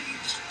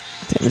strength.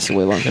 Damn, this is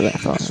way longer than I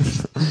thought.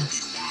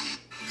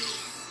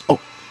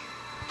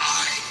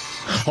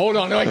 Hold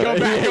on, no, go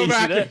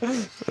back.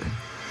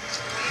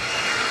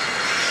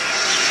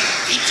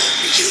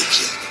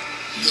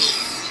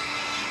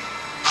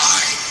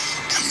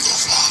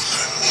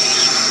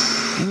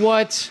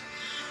 What?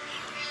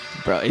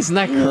 Bro, isn't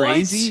that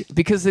crazy?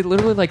 Because they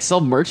literally like sell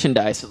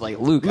merchandise with like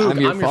Luke, I'm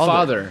your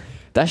father.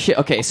 That shit.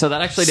 Okay, so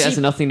that actually has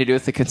nothing to do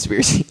with the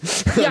conspiracy.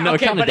 Yeah, no,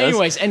 okay, but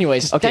does.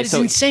 anyways, Okay, that is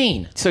so-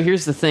 insane. So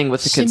here's the thing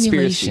with the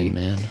conspiracy, Simulation,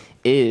 man.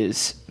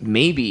 is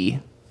maybe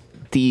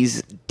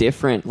these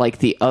different, like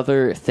the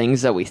other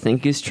things that we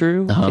think is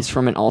true is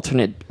from an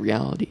alternate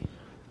reality.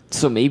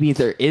 So maybe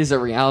there is a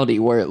reality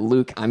where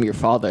Luke, I'm your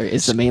father,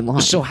 is the main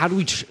line. So how do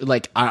we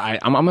I'm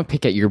gonna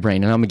pick at your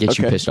brain and I'm gonna get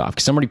you Okay. pissed off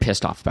because I'm already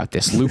pissed off about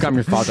this. Luke, I'm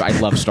your father. I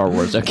love Star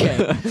Wars.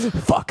 Okay,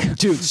 Fuck.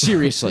 dude,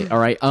 seriously. All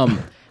right.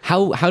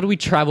 How do we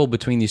travel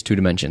between these two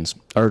dimensions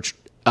or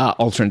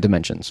alternate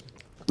dimensions?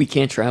 We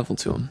can't travel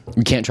to them.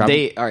 We can't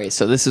travel. All right,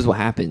 so this is what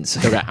happens.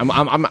 Okay,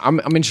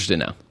 I'm interested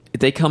now.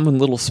 They come in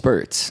little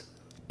spurts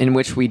in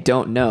which we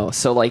don't know.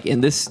 So like in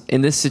this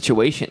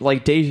situation,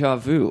 like deja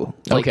vu.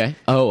 Like, Okay.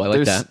 Oh, I like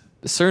there's that.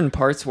 certain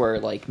parts where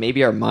like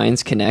maybe our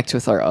minds connect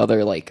with our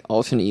other like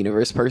alternate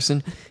universe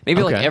person.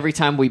 Maybe like Okay. every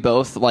time we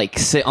both like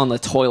sit on the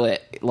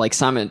toilet like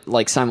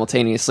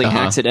simultaneously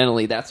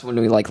accidentally, that's when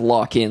we like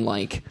lock in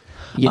like,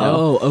 you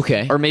know. Oh,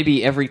 okay. Or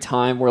maybe every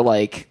time we're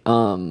like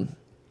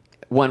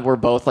when we're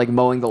both like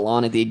mowing the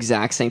lawn at the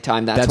exact same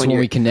time, that's when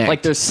we connect.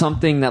 Like there's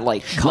something that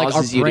like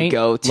causes you to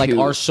go to like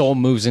our soul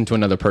moves into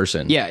another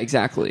person. Yeah,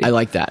 exactly. I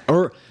like that.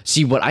 Or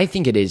see what I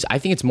think it is. I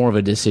think it's more of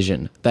a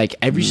decision. Like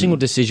every single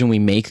decision we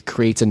make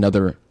creates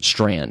another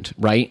strand,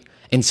 right?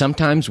 And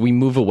sometimes we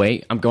move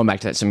away. I'm going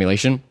back to that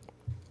simulation.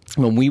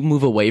 When we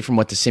move away from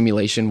what the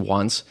simulation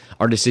wants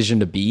our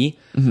decision to be,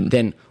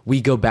 then we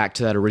go back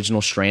to that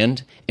original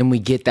strand and we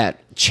get that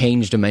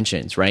changed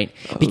dimensions, right?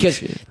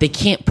 Because they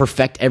can't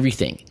perfect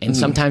everything, and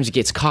sometimes it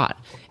gets caught,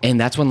 and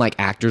that's when like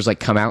actors like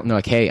come out and they're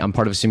like, "Hey, I'm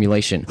part of a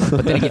simulation,"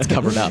 but then it gets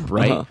covered up,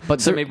 right?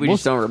 But so maybe we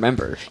just don't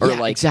remember, or Yeah,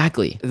 like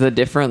exactly. the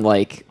different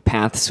like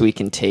paths we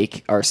can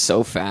take are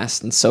so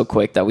fast and so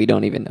quick that we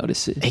don't even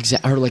notice it.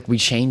 Or like we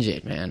change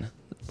it, man.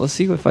 Let's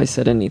see if I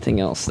said anything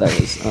else that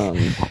was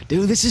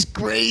Dude, this is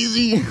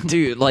crazy.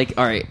 dude, like,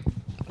 all right,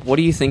 what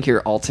do you think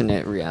your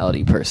alternate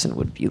reality person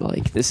would be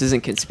like? This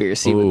isn't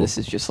conspiracy, but this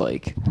is just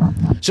like,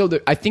 So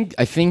I think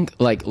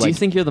like do you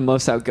think you're the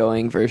most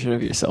outgoing version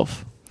of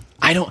yourself?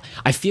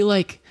 I feel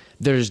like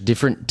there's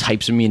different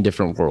types of me in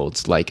different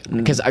worlds, like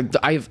because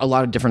I have a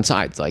lot of different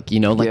sides, like, you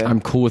know, like Yeah. I'm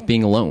cool with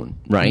being alone,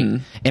 right?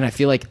 And I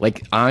feel like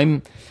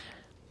I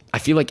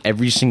feel like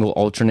every single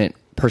alternate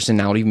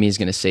personality of me is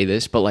going to say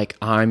this, but like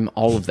I'm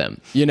all of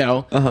them, you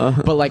know.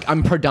 But like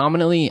I'm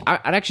predominantly,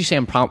 I'd actually say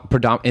I'm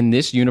in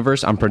this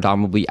universe I'm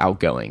predominantly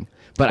outgoing.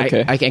 But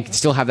Okay. I can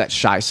still have that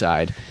shy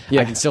side.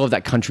 Yeah. I can still have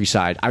that country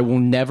side. I will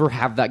never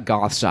have that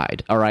goth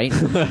side, all right?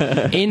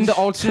 In the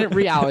alternate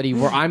reality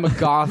where I'm a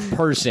goth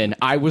person,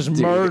 I was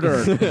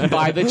murdered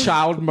by the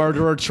child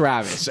murderer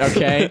Travis,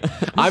 okay?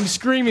 I'm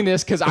screaming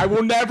this because I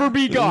will never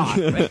be goth.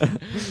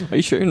 Are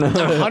you sure? No,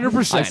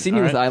 100%. I've seen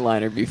you with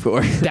eyeliner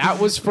before. That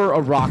was for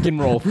a rock and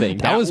roll thing.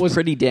 That was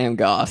pretty damn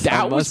goth. I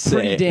That was must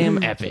pretty say.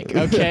 damn epic,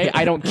 okay?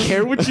 I don't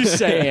care what you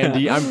say,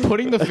 Andy. I'm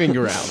putting the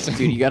finger out.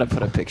 Dude, you got to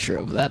put a picture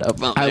of that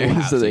up on I will there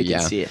have so to, they yeah.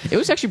 can see it. It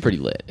was actually pretty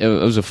lit. It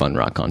was a fun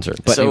rock concert.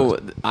 But So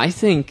anyways. I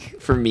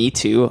think for me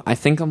too, I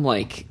think I'm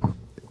like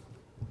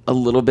a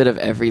little bit of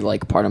every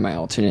like part of my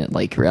alternate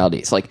like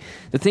realities. Like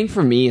the thing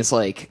for me is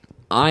like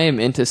I am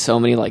into so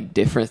many like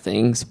different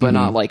things, but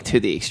not like to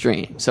the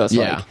extreme. So it's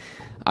Yeah. like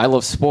I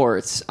love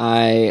sports.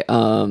 I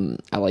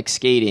like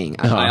skating.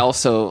 I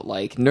also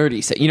like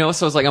nerdy stuff. You know,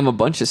 so it's like I'm a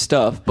bunch of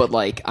stuff, but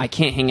like I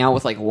can't hang out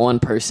with like one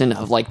person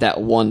of like that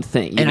one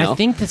thing. You know? I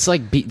think that's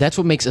like that's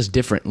what makes us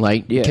different,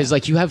 like Yeah. because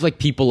like you have like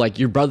people like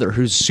your brother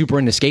who's super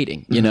into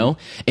skating, you know,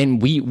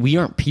 and we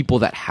aren't people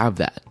that have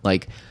that.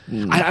 Like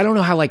I don't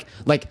know how like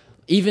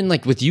even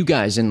like with you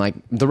guys and like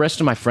the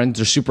rest of my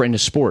friends are super into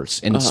sports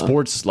and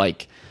sports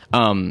like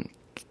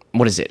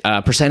what is it?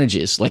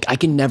 Percentages. Like I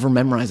can never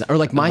memorize that. Or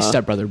like my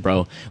stepbrother,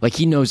 bro. Like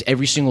he knows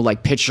every single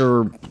like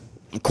pitcher,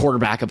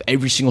 quarterback of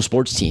every single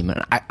sports team,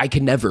 and I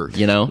could never,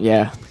 you know.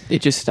 Yeah,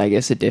 it just I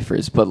guess it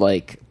differs, but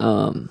like,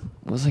 what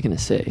was I gonna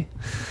say?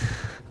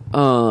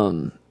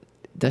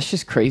 That's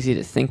just crazy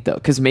to think though,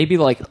 because maybe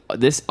like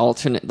this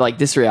alternate, like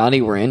this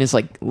reality we're in is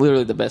like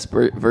literally the best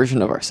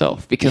version of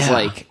ourselves. Because Yeah.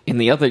 like in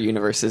the other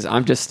universes,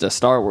 I'm just a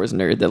Star Wars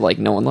nerd that like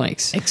no one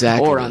likes,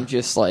 Exactly. or I'm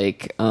just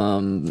like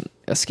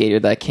a skater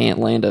that can't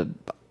land a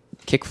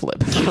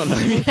kickflip. I don't know.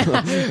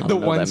 I don't The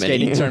know one that many.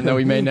 skating term that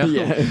we may know.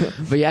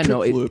 But yeah,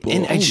 no, and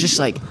it's just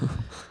like,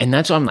 and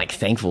that's why I'm like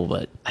thankful.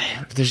 But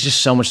there's just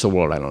so much to the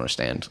world I don't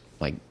understand,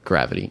 like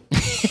gravity.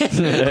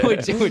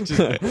 which is,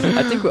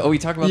 I think we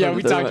talked about that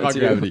we the talked third about one, too.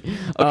 gravity.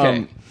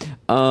 Okay.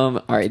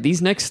 All right.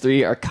 These next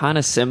three are kind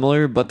of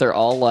similar, but they're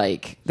all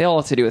like they all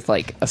have to do with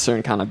like a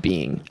certain kind of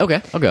being.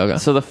 Okay.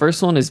 So the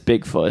first one is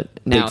Bigfoot.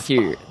 Now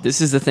here, this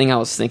is the thing I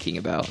was thinking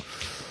about.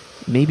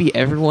 Maybe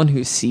everyone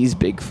who sees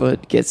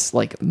Bigfoot gets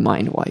like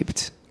mind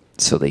wiped,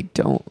 so they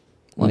don't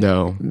like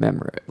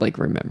remember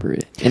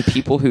it. And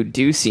people who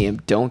do see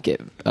him don't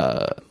get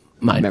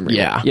memory.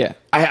 Yeah.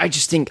 I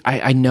just think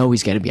I know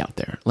he's got to be out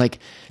there. Like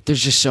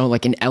there's just so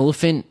like an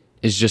elephant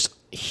is just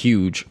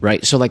huge,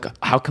 right? So like,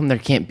 how come there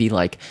can't be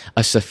like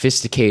a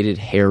sophisticated,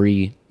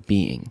 hairy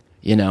being,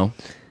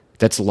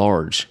 that's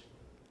large?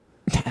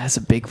 That's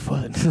a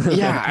Bigfoot.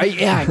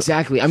 Yeah,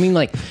 exactly. I mean,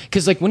 like,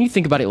 because like when you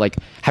think about it, like,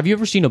 have you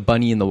ever seen a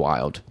bunny in the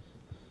wild?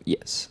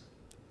 Yes.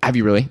 Have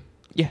you really?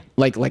 Yeah.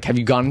 Like, have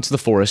you gone into the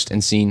forest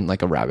and seen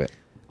like a rabbit?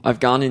 I've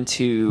gone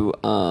into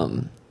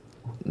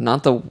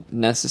not the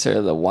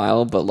necessarily the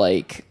wild, but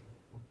like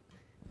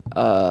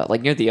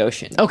near the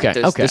ocean. Okay,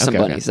 There's some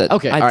bunnies that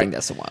I think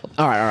that's the wild.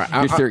 All right.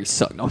 Your theory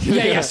sucked. No.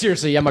 Yeah,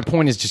 seriously. Yeah, my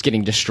point is just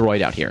getting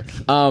destroyed out here.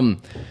 Let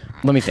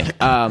me think.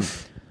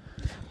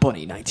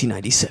 Bunny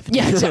 1997.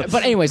 Yeah, exactly.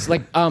 But anyways,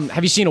 like,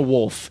 have you seen a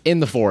wolf in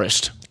the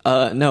forest?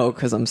 No,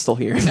 because I'm still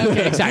here.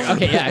 Okay, exactly.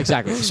 Okay, yeah,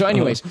 exactly. So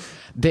anyways,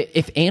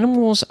 if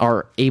animals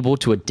are able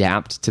to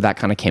adapt to that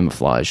kind of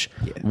camouflage,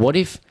 what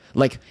if,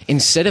 like,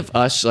 instead of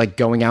us like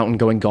going out and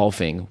going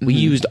golfing, we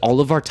used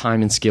all of our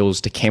time and skills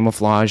to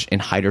camouflage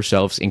and hide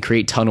ourselves and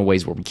create tunnel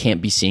ways where we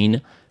can't be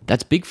seen?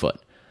 That's Bigfoot,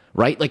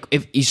 right? Like,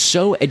 if he's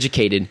so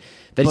educated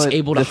that he's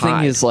able to hide. The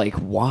thing is, like,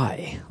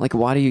 why? Like,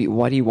 why do you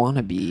want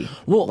to be?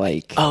 Well,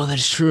 like, oh, that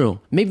is true.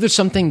 Maybe there's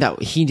something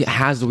that he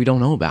has that we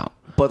don't know about.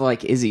 But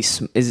like, is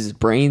his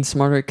brain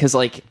smarter? Because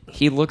like,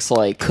 he looks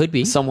like could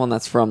be someone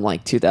that's from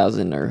like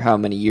 2000 or how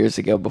many years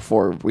ago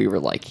before we were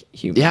like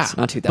humans. Yeah,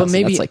 not 2000. but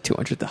maybe that's like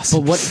 200,000.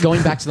 But what?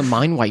 Going back to the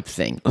mind wipe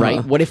thing,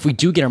 right? What if we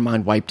do get our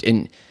mind wiped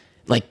and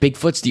like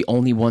Bigfoot's the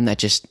only one that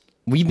just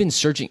we've been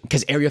searching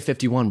because Area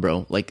 51,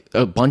 bro. Like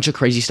a bunch of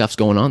crazy stuff's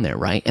going on there,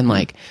 right? And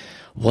like,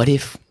 what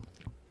if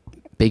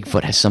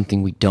Bigfoot has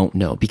something we don't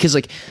know? Because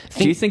like,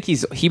 do you think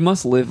he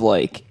must live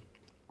like?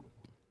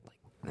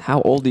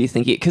 How old do you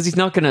think because he's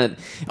not gonna?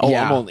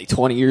 I'm only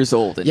 20 years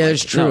old. And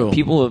that's true. No,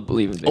 people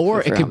believe in Bigfoot.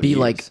 Or it could be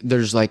like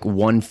there's like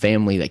one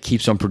family that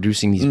keeps on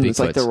producing these Bigfoots. It's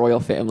like the royal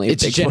family.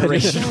 It's a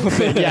generational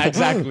thing. Yeah,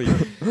 exactly.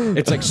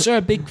 It's like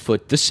Sir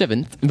Bigfoot the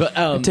 7th. But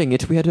dang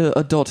it, we had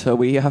a daughter.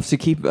 We have to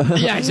keep.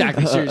 Yeah,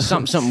 exactly. So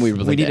something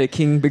weird. We need a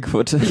King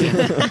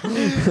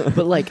Bigfoot.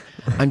 But like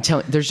I'm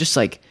telling, there's just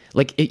like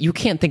you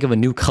can't think of a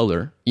new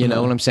color. You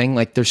know what I'm saying?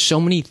 Like there's so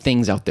many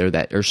things out there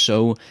that are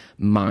so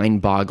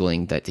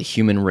mind-boggling that the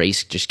human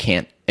race just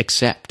can't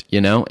accept.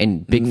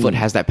 And Bigfoot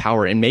has that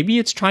power, and maybe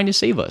it's trying to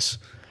save us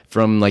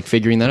from like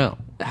figuring that out.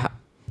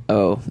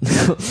 I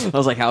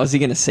was like, how is he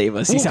going to save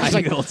us? He's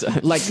hiding the whole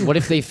time. Like, what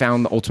if they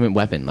found the ultimate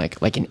weapon,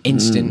 like an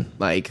instant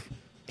like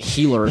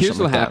healer? Or Here's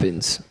something what like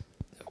happens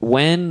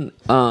when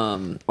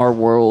our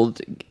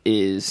world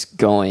is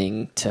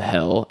going to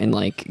hell and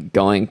like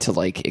going to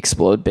like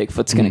explode.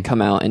 Bigfoot's going to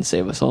come out and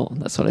save us all.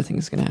 That's what I think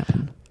is going to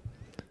happen.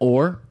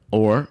 Or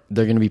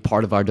they're going to be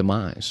part of our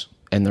demise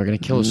and they're going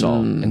to kill us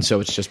all. And so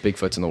it's just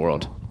Bigfoots in the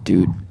world.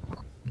 Dude,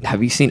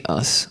 have you seen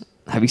Us?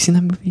 Have you seen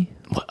that movie?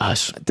 What,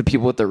 Us? The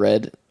people with the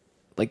red.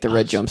 Like the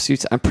red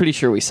jumpsuits. I'm pretty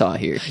sure we saw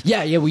it here.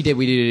 Yeah, we did.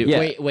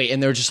 Yeah. Wait,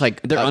 and they're just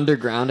like they're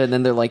underground, and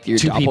then they're like your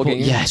two people.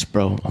 doppelganger. Yes,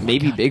 bro. Oh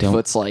Maybe God,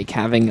 Bigfoot's like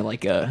having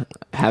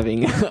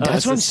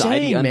That's what I'm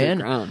saying,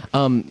 underground.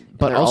 man.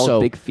 But they're also,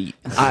 all big feet.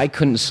 I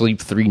couldn't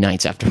sleep 3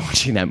 nights after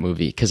watching that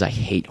movie because I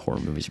hate horror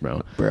movies,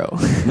 bro.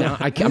 Now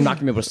I'm not gonna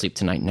be able to sleep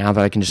tonight. Now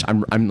that I can just,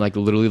 I'm like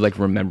literally like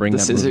remembering that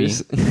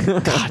scissors. movie.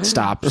 God,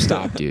 stop,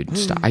 dude,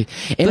 stop.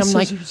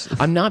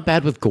 I'm not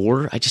bad with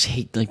gore. I just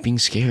hate like being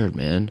scared,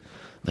 man.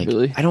 Like,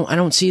 really? I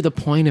don't see the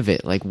point of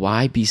it. Like,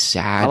 why be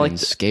sad and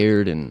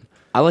scared? And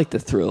I like the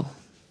thrill.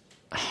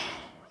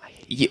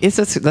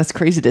 That's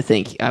crazy to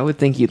think. I would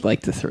think you'd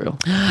like the thrill.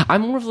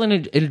 I'm more of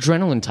an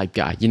adrenaline type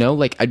guy,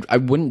 Like, I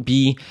wouldn't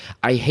be.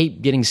 I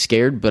hate getting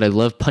scared, but I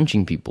love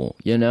punching people.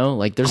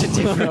 Like, there's a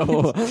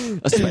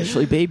difference.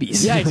 Especially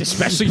babies. Yeah,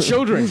 especially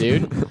children,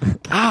 dude.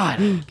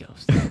 God,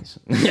 ghosts.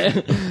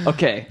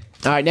 Okay.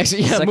 All right, next.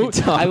 Yeah,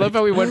 I love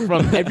how we went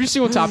from every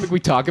single topic we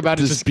talk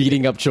about is just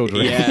beating up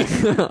children.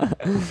 Yeah.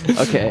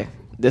 Okay.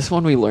 This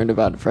one we learned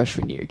about in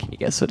freshman year. Can you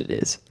guess what it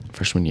is?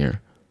 Freshman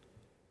year.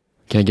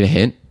 Can I get a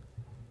hint?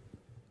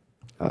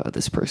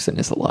 This person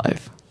is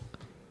alive.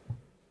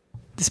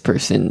 This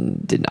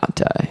person did not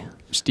die.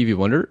 Stevie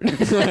Wonder?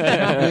 What is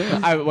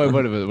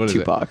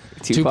Tupac.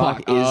 it? Tupac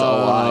is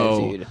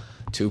alive, dude.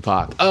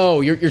 Tupac. Oh,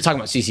 you're talking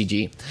about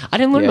CCG. I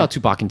didn't learn about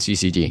Tupac in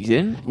CCG. You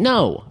didn't?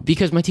 No,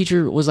 because my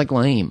teacher was like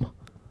lame.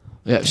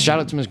 Yeah, shout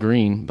out to Miss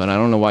Green, but I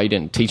don't know why you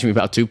didn't teach me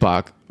about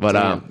Tupac.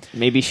 But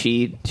maybe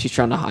she's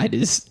trying to hide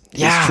his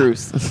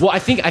truth. Well, I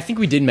think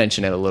we did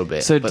mention it a little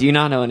bit. So do you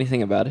not know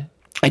anything about it?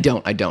 I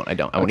don't. I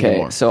want to hear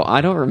more. So I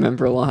don't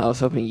remember a lot. I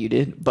was hoping you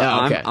did, but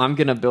I'm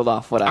gonna build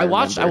off what I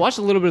watched. remember. I watched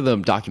a little bit of the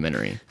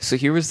documentary. So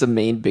here was the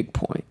main big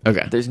point.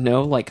 Okay. There's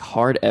no like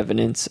hard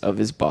evidence of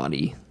his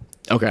body.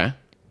 Okay.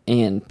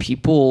 And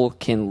people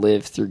can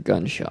live through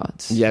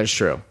gunshots. Yeah, it's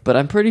true. But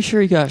I'm pretty sure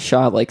he got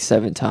shot like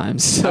 7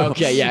 times. So.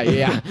 Okay,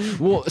 yeah.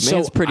 Well,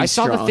 so I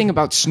saw the thing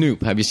about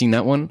Snoop. Have you seen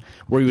that one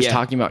where he was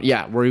talking about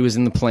where he was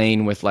in the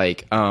plane with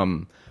like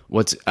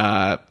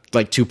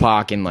like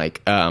Tupac and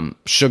like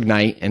Suge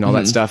Knight and all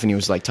that stuff, and he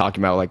was like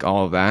talking about like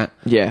all of that.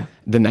 Yeah.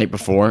 The night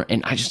before,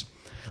 and I just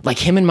like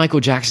him and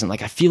Michael Jackson.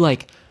 Like I feel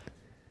like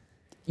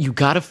you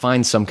got to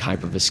find some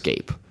type of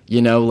escape.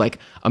 Like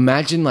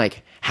imagine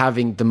like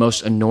having the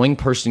most annoying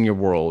person in your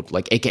world,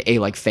 like AKA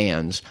like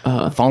fans,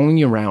 following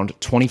you around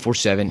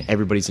 24/7.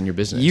 Everybody's in your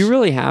business. You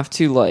really have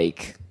to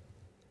like.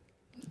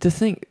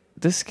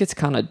 This gets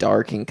kind of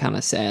dark and kind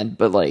of sad,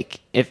 but like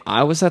if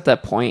I was at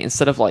that point,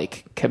 instead of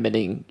like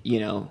committing,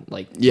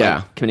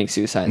 committing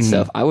suicide and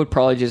stuff, I would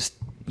probably just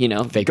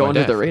Fake go my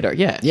under death. the radar.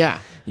 Yeah, Yeah.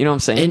 You know what I'm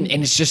saying?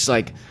 And it's just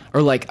like,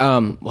 or like,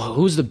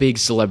 who's the big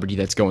celebrity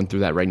that's going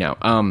through that right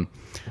now?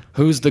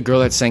 Who's the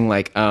girl that's saying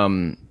like,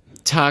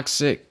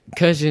 toxic,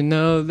 cause you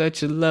know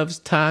that your love's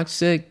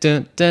toxic.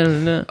 Dun,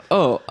 dun, dun.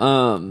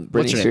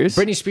 Britney Spears.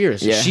 Britney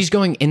Spears. Yeah. She's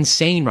going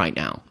insane right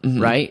now,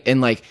 right?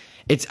 And like,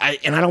 I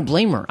don't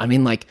blame her. I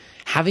mean, like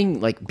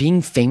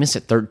being famous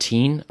at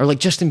 13, or like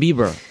Justin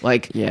Bieber,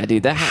 like, Yeah,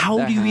 dude, how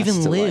that do you has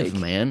even to, live,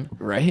 like, man?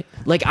 right?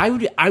 Like I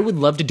would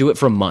love to do it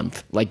for a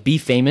month, like be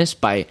famous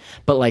but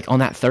like on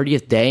that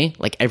 30th day,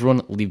 like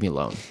everyone leave me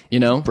alone,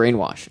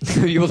 Brainwash.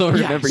 People don't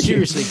remember you.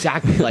 seriously,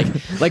 exactly.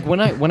 Like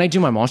when I do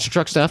my monster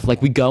truck stuff,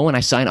 like we go and I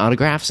sign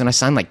autographs and I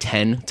sign like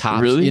 10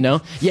 tops. Really? Yeah,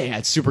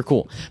 it's super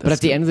cool. But at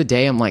the end of the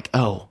day, I'm like,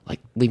 oh,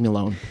 like leave me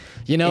alone.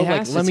 It Like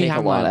has let to me take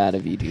have a lot my out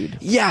of you, dude.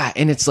 yeah,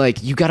 and it's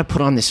like you got to put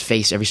on this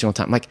face every single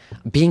time, like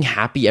being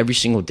happy every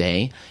single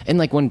day. And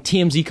like when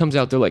TMZ comes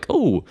out, they're like,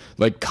 oh,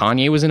 like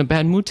Kanye was in a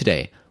bad mood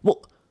today.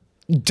 Well,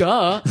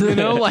 duh,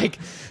 like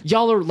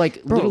y'all are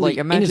like Bro, literally like,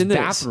 imagine in his this.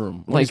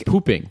 bathroom, Like, like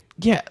pooping.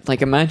 Yeah,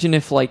 like imagine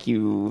if like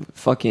you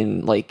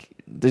fucking like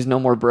there's no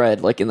more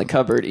bread like in the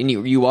cupboard and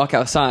you walk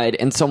outside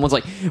and someone's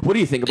like, what do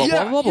you think about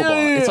blah blah blah blah?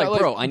 It's like,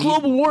 bro, I need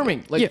global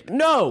warming. Like,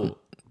 no,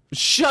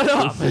 shut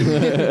up.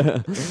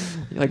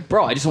 You're like,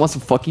 bro, I just want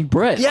some fucking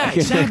bread. Yeah, Like,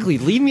 exactly.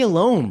 Leave me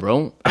alone,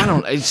 bro. I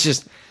don't. It's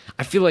just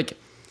I feel like It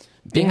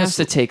being has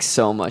to take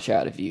so much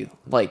out of you.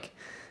 Like,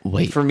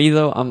 Wait. for me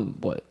though, I'm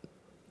what?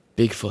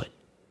 Bigfoot,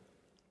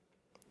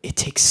 It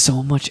takes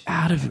so much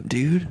out of him,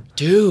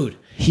 dude.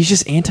 He's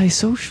just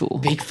antisocial.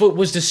 Bigfoot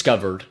was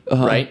discovered,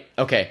 right?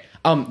 Okay.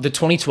 The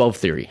 2012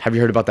 theory. Have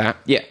you heard about that?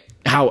 Yeah.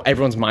 How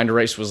everyone's mind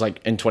erased was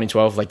like in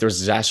 2012, like there was a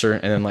disaster,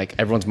 and then like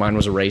everyone's mind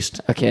was erased.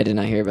 Okay, I did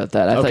not hear about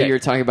that. I thought Okay. you were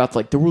talking about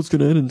like the world's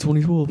gonna end in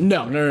 2012.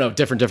 No.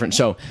 Different.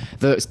 So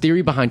the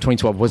theory behind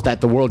 2012 was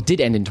that the world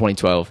did end in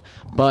 2012,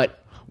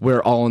 but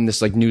we're all in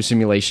this like new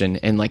simulation,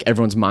 and like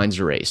everyone's minds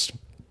erased.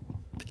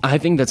 I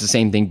think that's the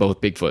same thing. Both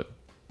Bigfoot.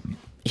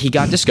 He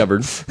got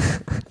discovered.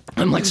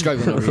 I'm like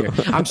struggling over here.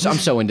 I'm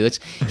so into this.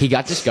 He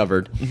got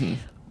discovered.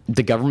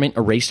 The government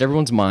erased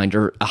everyone's mind,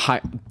 or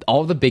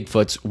all the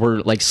Bigfoots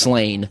were like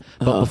slain.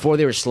 But before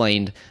they were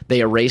slain, they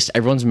erased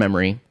everyone's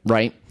memory,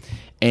 right?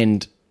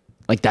 And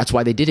like that's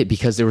why they did it,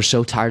 because they were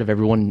so tired of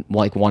everyone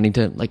like wanting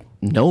to like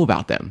know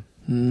about them.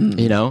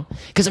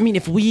 Because I mean,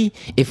 if we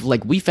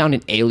found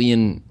an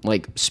alien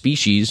like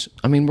species,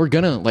 I mean, we're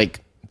gonna like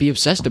be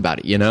obsessed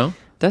about it.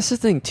 That's the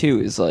thing too.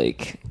 Is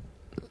like.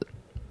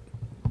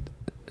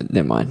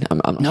 Never mind. I'm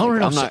not gonna go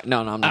there. I'm not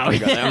gonna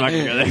go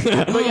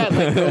there. But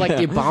yeah, like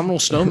the abominable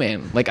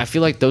snowman. Like I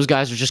feel like those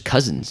guys are just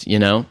cousins,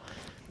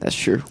 That's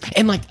true.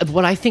 And like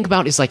what I think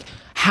about is like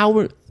how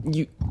are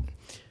you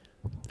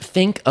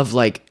think of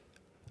like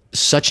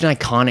such an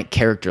iconic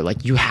character?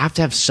 Like you have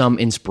to have some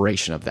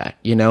inspiration of that,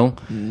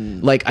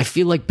 Like I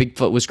feel like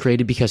Bigfoot was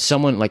created because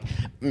someone like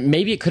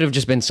maybe it could have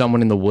just been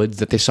someone in the woods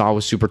that they saw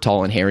was super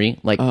tall and hairy.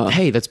 Like,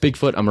 hey, that's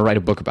Bigfoot. I'm gonna write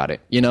a book about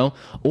it,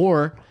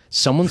 Or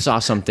someone saw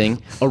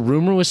something, a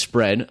rumor was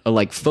spread, a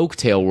like folk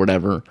tale or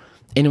whatever,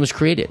 and it was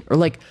created. Or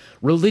like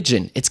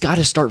religion, it's got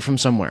to start from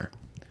somewhere.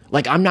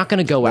 Like I'm not going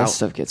to go That out.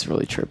 stuff gets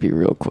really trippy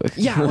real quick.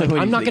 Yeah, like,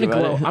 When I'm you not think going to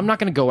about go. it. I'm not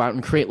going to go out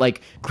and create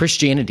like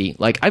Christianity.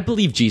 Like I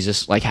believe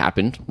Jesus like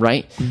happened,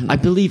 right? I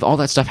believe all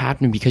that stuff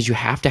happened because you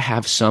have to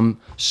have some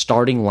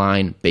starting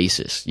line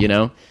basis.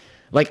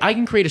 Like I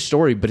can create a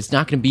story, but it's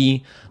not going to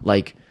be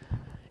like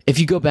if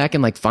you go back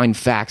and like find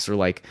facts or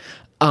like.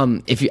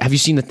 Have you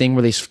seen the thing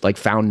where they like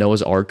found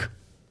Noah's Ark?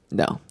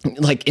 No.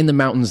 Like in the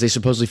mountains, they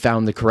supposedly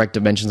found the correct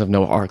dimensions of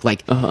Noah's Ark.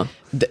 Like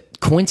the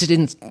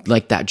coincidence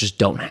like that just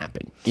don't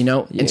happen,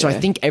 And so I Yeah.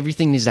 think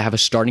everything needs to have a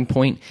starting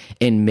point,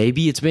 and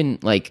maybe it's been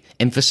like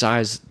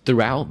emphasized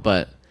throughout,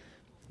 but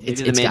Maybe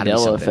it's the gotta be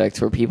Mandela something.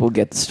 effect where people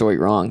get the story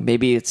wrong.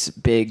 Maybe it's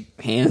big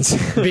hands.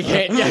 Big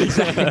hand, yeah,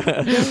 exactly.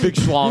 Big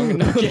schlong.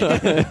 No,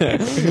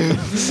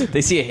 yeah.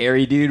 They see a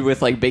hairy dude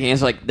with like big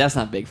hands. Like that's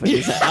not Bigfoot.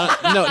 Is that?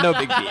 No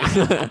big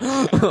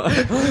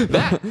feet.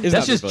 That's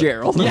That's just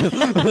Gerald.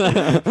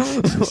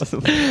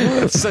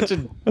 That's such a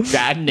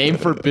bad name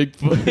for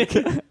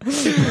Bigfoot.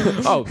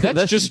 Oh,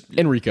 that's just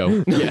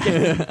Enrico.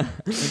 Yeah.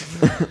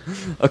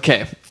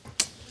 Okay.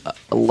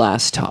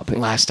 Last topic.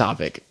 Last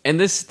topic. And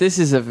this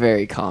is a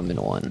very common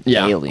one.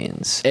 Yeah.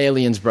 Aliens.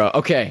 Aliens, bro.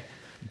 Okay.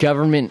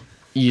 Government,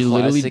 you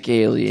Classic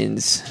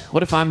aliens.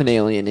 What if I'm an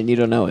alien and you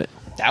don't know it?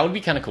 that would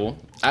be kind of cool.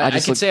 I I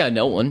just could look- say I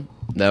know one.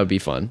 That would be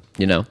fun,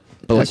 But That's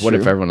like, what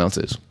if true. everyone else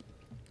is?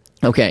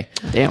 Okay.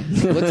 Damn.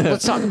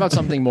 Let's talk about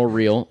something more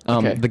real.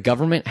 Okay. The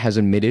government has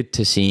admitted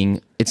to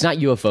seeing, it's not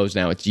UFOs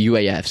now, it's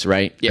UAFs,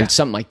 right? Yeah. Or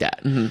something like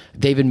that.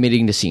 They've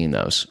admitting to seeing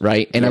those,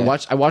 right? And Yeah.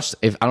 I watched,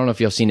 I don't know if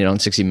y'all seen it on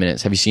 60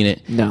 Minutes. Have you seen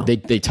it? No. They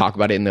talk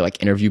about it and they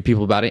like interview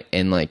people about it.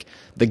 And like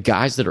the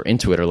guys that are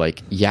into it are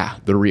like, yeah,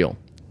 they're real.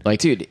 Like,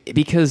 dude,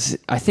 because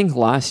I think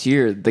last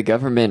year the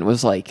government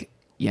was like,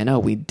 yeah, no,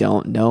 we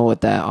don't know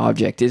what that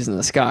object is in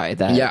the sky.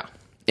 That yeah.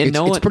 and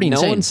It's pretty no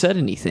insane. one said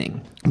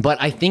anything. But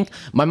I think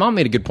my mom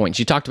made a good point.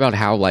 She talked about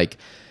how, like,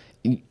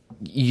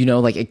 you know,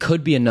 like, it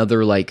could be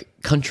another, like,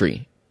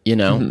 country, you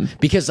know?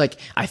 Because, like,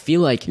 I feel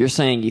like... You're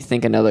saying you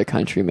think another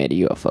country made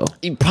a UFO?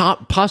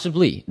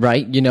 Possibly,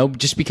 right? You know,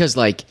 just because,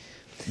 like,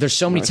 there's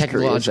so many North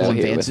Korea's technological out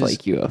here advances. with,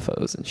 like,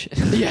 UFOs and shit.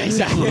 Yeah,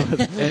 exactly.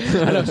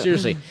 I know,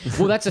 seriously.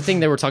 Well, that's the thing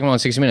they were talking about in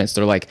 60 Minutes.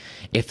 They're like,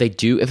 if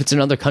it's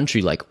another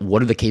country, like,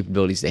 what are the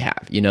capabilities they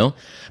have, you know?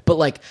 But,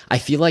 like, I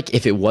feel like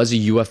if it was a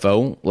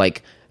UFO,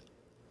 like,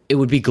 it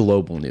would be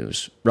global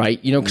news,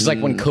 right? You know, because, like,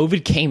 when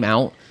COVID came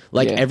out,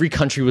 like, every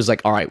country was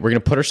like, all right, we're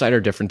going to put aside our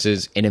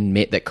differences and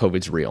admit that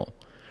COVID's real,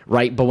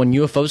 right? But when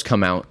UFOs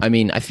come out, I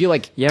mean, I feel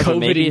like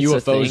COVID and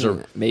UFOs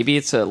are... Maybe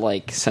it's a,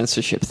 like,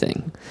 censorship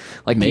thing.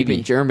 Like, Maybe. people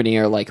in Germany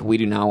are like, we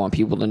do not want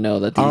people to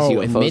know that these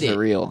admit UFOs it. are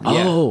real.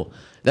 Oh,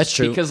 that's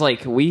true. Because,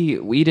 like,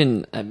 we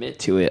didn't admit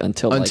to it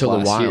until a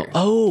last while. year.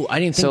 Oh, I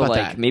didn't think So, about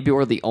like, that. maybe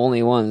we're the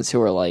only ones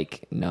who are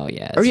like, no,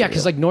 yeah. Or yeah,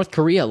 because like North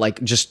Korea,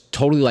 like just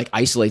totally like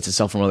isolates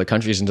itself from other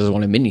countries and doesn't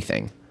want to admit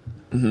anything.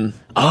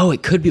 Oh,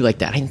 it could be like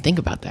that. I didn't think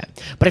about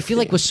that. But I feel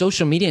like with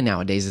social media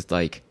nowadays, it's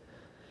like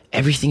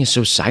everything is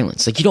so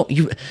silenced. Like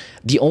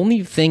the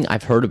only thing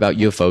I've heard about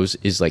UFOs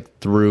is like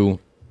through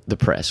the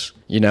press,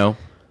 you know?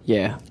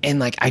 Yeah. And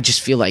like I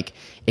just feel like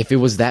if it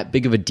was that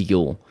big of a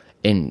deal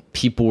and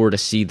people were to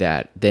see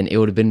that, then it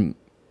would have been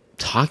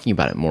talking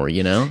about it more,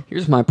 you know?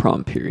 Here's my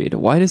problem, period.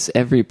 Why does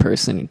every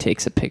person who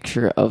takes a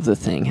picture of the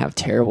thing have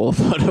terrible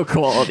photo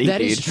quality, That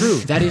dude? is true.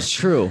 That is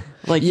true.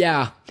 Like,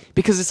 yeah.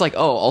 Because it's like,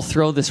 oh, I'll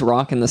throw this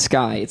rock in the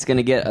sky. It's going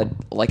to get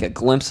a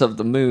glimpse of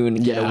the moon,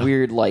 and get Yeah. a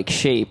weird, like,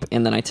 shape,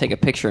 and then I take a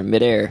picture in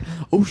midair.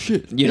 Oh,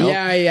 shit. You know?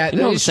 Yeah, You that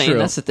know what I'm is saying? true.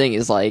 That's the thing,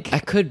 is like...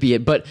 That could be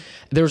it, but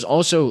there's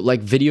also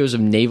like videos of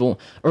naval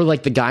or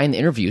like the guy in the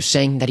interview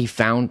saying that he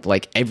found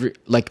like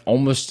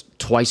almost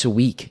twice a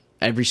week,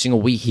 every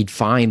single week he'd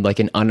find like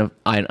an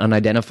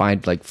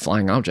unidentified like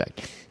flying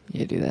object.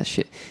 Yeah, do that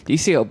shit. Do you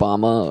see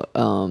Obama?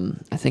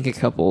 I think a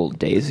couple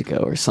days ago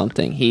or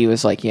something. He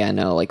was like, "Yeah,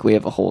 no, like we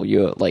have a whole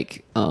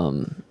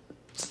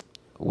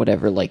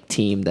whatever like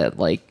team that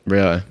like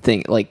Really?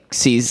 thing like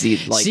sees the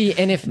like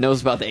and if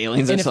knows about the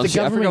aliens and or if the something." I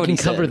forgot government what can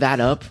he cover said. that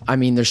up, I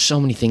mean, there's so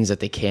many things that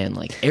they can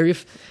like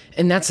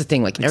and that's the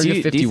thing, like Do Area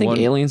you 51.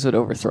 think aliens would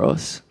overthrow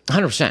us?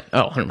 100%.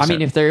 Oh, 100%. I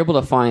mean, if they're able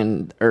to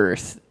find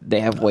Earth, they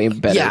have way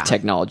better Yeah.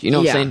 technology. You know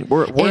what Yeah. I'm saying?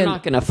 We're And-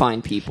 not going to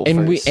find people and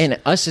first. we and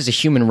us as a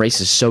human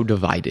race is so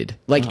divided,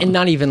 like and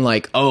not even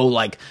like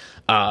like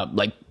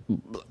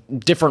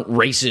different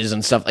races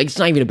and stuff. Like it's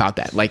not even about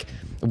that. Like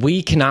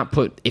we cannot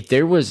put, if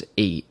there was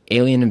a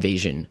alien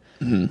invasion,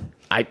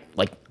 I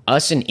like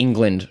us in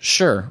England,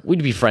 sure,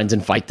 we'd be friends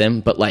and fight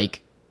them, but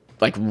like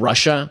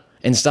Russia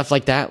and stuff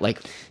like that, like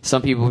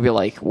Some people would be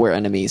like, we're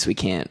enemies, we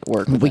can't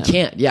work with we them.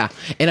 can't. Yeah.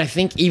 And I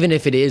think even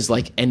if it is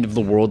like end of the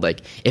world,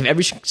 like if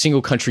every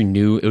single country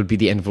knew it would be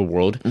the end of the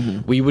world,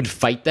 we would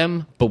fight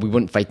them, but we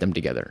wouldn't fight them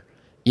together.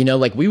 You know,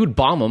 like we would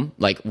bomb them,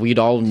 like we'd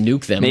all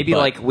nuke them. Maybe but-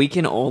 like we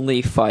can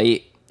only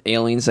fight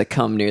aliens that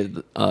come near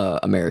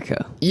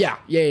America. yeah,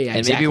 And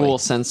exactly. maybe we'll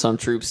send some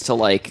troops to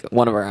like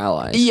one of our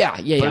allies. Yeah.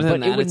 But But other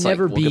than it that, would it's like,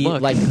 never well, be good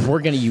luck. like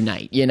we're gonna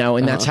unite, you know,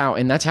 and that's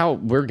how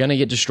we're gonna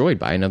get destroyed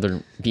by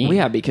another being. Well,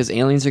 yeah, because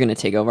aliens are going to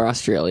take over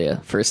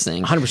Australia first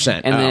thing,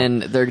 100%. and Oh.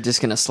 then they're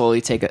just going to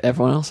slowly take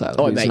everyone else out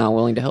who's mate. not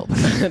willing to help.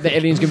 The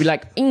alien's gonna be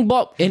like,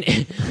 Bob, and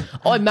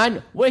oh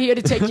man, we're here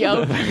to take you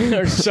over,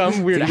 or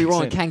some weird we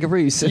want accent.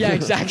 kangaroos. Yeah,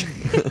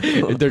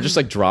 exactly. They're just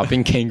like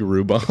dropping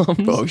kangaroo bombs.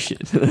 Oh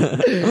shit!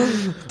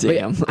 But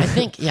Damn. I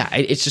think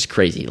it's just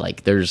crazy.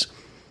 Like there's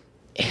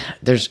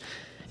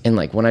and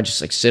like when I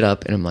just like sit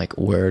up and I'm like,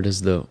 where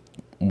does the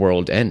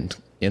world end?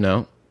 You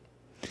know?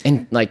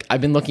 And like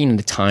I've been looking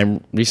into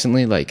time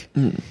recently, like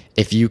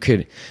if you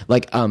could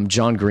like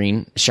John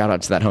Green, shout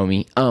out to that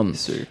homie.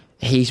 sir.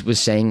 He was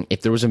saying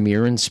if there was a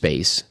mirror in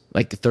space,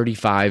 like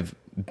 35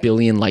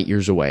 billion light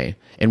years away,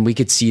 and we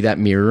could see that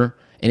mirror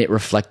and it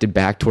reflected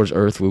back towards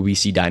Earth where we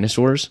see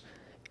dinosaurs,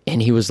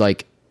 and he was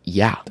like,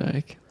 yeah.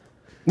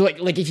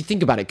 Like if you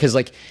think about it, because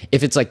like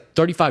if it's like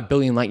 35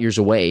 billion light years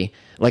away,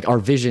 like our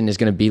vision is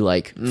going to be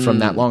like from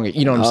that long.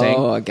 You know what I'm saying?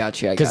 Oh, I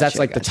got you. Because that's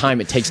like the time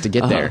it takes to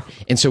get there.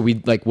 And so we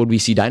like, would we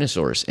see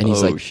dinosaurs? And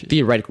he's Oh, like, shit.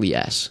 theoretically,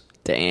 yes.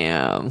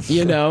 Damn.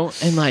 You know,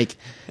 and like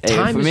Hey,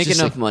 time if we is make just,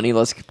 enough like, money,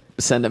 let's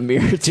send a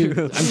mirror to.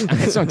 that's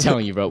what I'm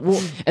telling you, bro.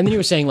 Well, and then he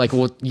was saying like,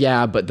 well,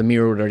 yeah, but the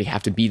mirror would already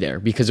have to be there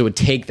because it would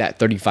take that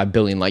 35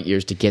 billion light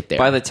years to get there.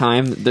 By the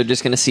time they're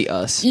just going to see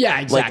us. Yeah,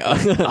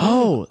 exactly.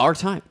 Oh, our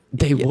time.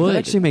 They would. That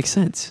actually makes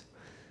sense.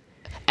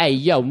 Hey,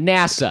 yo,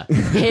 NASA,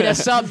 hit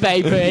us up,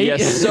 baby.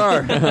 Yes,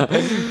 sir.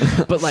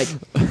 But like,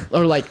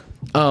 or like,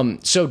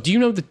 so do you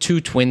know the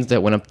two twins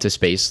that went up to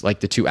space?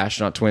 Like the two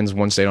astronaut twins,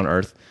 one stayed on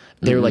Earth.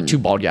 They were like two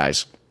bald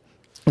guys.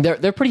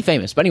 They're pretty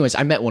famous. But anyways,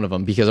 I met one of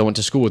them because I went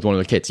to school with one of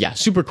the kids. Yeah,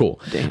 super cool.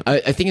 Damn. I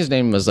think his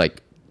name was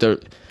like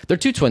they're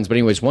two twins, but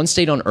anyways, one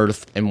stayed on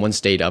Earth and one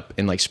stayed up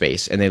in like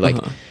space, and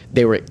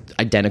they were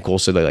identical,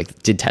 so they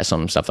like did tests on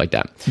them, stuff like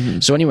that.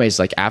 So anyways,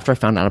 like after I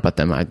found out about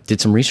them, I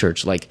did some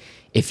research. Like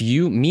if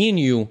me and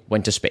you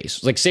went to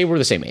space, like say we're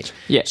the same age,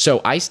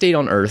 so I stayed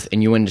on Earth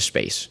and you went into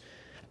space,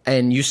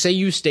 and you say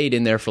you stayed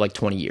in there for like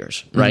 20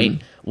 years,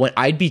 right? When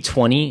I'd be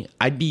 20,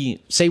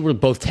 say we're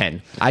both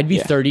 10, I'd be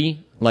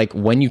 30 like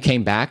when you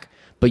came back,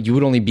 but you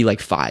would only be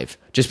like 5,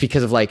 just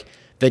because of like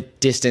the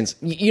distance,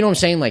 you know what I'm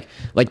saying? Like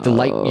the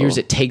light years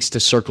it takes to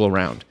circle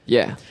around.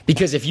 Yeah.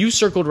 Because if you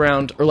circled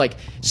around, or like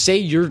say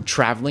you're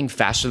traveling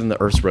faster than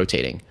the Earth's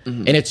rotating,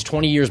 and it's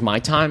 20 years my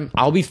time,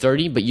 I'll be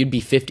 30, but you'd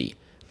be 50,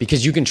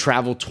 because you can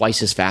travel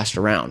twice as fast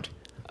around.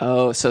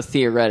 Oh, so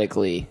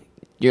theoretically,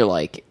 you're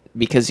like,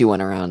 because you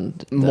went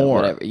around more.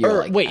 Whatever, you're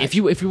or like, wait, if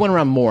you went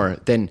around more,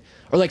 then,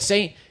 or like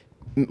say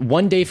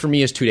 1 day for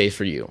me is 2 days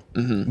for you,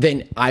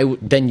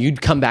 then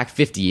you'd come back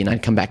 50 and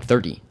I'd come back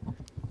 30.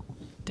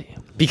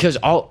 Because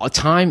all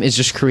time is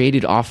just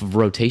created off of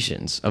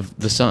rotations of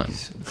the sun.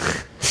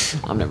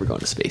 I'm never going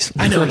to space.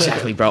 I know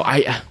exactly, bro.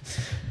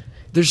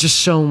 There's just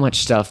so much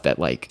stuff that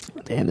like.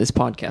 Damn, this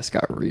podcast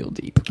got real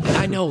deep.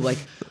 I know, like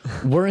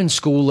we're in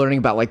school learning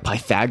about like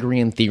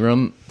Pythagorean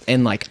theorem,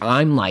 and like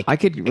I'm like I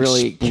could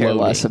really care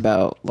less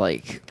about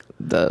like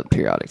the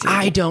periodic table.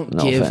 I don't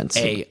give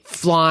a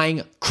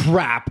flying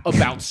crap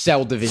about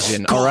cell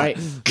division. All right,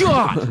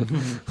 God,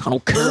 I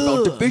don't care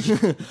about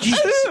division.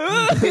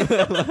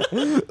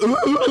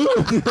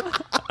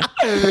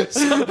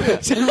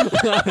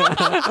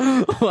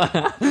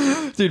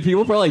 Dude,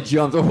 people probably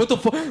jumped. What the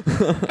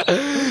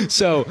fuck?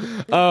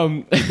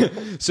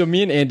 So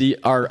me and Andy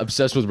are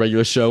obsessed with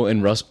Regular Show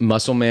and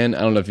Muscle Man.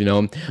 I don't know if you know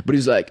him, but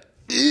he's like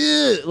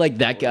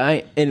that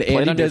guy. And Play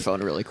Andy on does your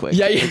phone really quick.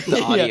 Yeah,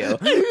 the audio.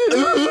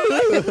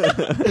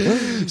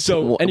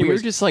 So and we were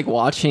just like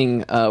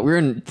watching. We were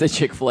in the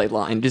Chick-fil-A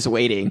line, just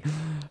waiting.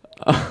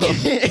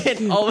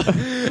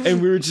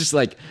 And we were just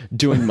like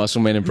doing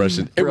Muscle Man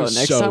impression. Bro,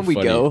 next so time we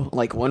funny. go,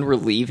 like when we're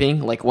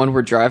leaving, like when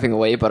we're driving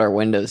away, but our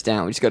window's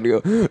down, we just got to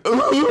go.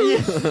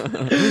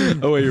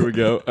 Oh wait, here we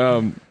go.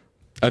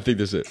 I think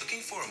this is it.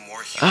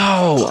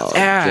 Oh,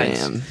 ads.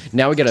 Damn.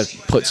 Now we gotta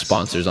put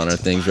sponsors on our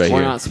things right here.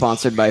 We're not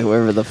sponsored by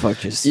whoever the fuck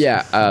just.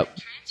 Yeah.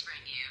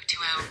 Transferring you to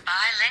our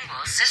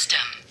bilingual system.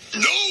 No!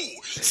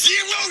 000!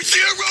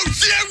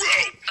 Hola,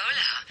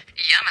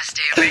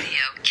 Yamaste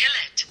Radio, kill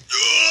it.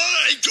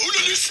 I don't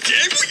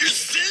understand what you're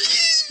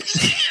saying!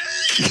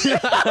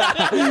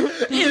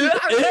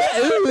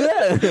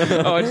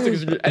 Oh, I just took a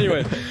screen.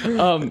 Anyway,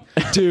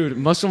 dude,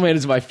 Muscle Man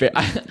is my favorite.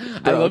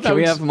 I love how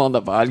we have him on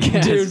the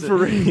podcast, dude. For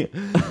real,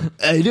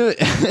 I do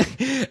it.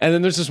 And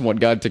then there's this one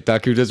guy on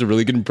TikTok who does a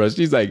really good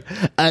impression. He's like,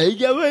 "I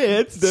got my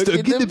head stuck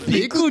in the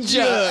pickle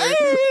jar."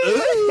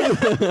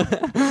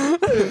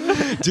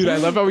 Dude, I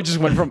love how we just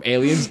went from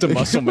aliens to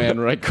Muscle Man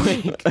right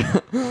quick.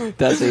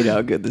 That's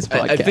how good this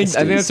podcast is.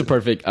 I think that's a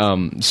perfect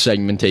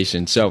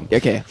segmentation. So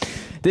okay.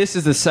 This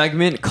is the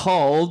segment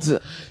called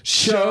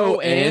Show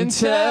and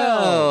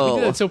Tell.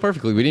 We did that so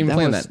perfectly. We didn't even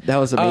plan that. That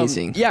was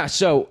amazing. Yeah,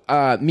 so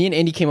me and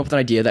Andy came up with an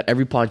idea that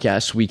every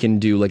podcast we can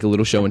do like a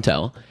little show and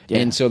tell. Yeah.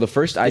 And so the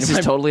first item... This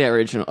is totally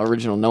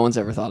original. No one's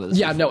ever thought of this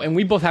before. No, and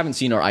we both haven't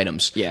seen our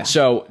items. Yeah.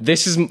 So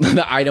this is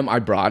the item I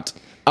brought.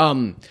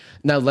 Now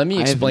let me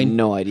explain. I have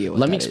no idea what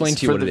Let me that explain is.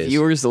 to you For what it the is.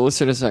 viewers, the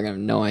listeners, I have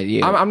no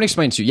idea. I'm gonna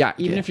explain to you. Yeah,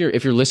 even if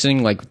you're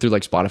listening like through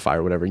like Spotify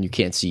or whatever and you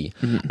can't see,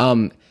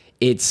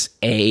 it's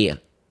a...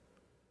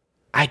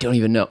 I don't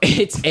even know.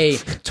 It's a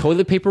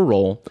toilet paper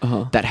roll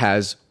that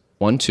has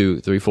 1, 2,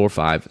 3, 4,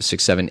 5,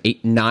 6, 7,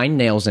 8, 9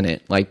 nails in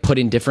it, like put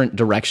in different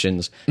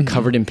directions,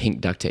 covered in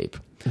pink duct tape.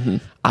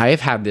 I have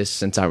had this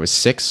since I was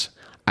 6.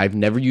 I've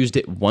never used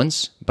it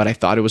once, but I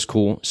thought it was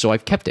cool, so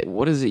I've kept it.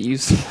 What is it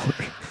used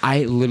for?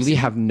 I literally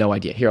have no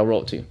idea. Here, I'll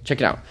roll it to you. Check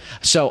it out.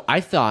 So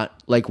I thought,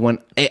 like,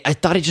 I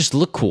thought it just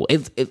looked cool.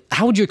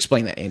 How would you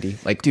explain that, Andy?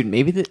 Like, dude,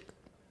 maybe the...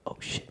 Oh,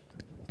 shit.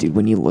 Dude,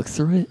 when you look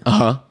through it...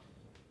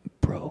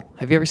 Bro,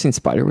 have you ever seen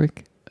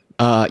Spiderwick?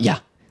 Yeah.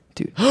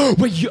 Dude.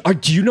 Wait,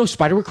 do you know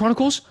Spiderwick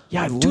Chronicles?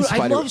 Yeah, I love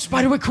I love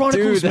Spiderwick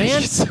Chronicles, dude, man.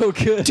 That's so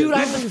good. Dude, I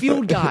have the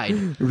field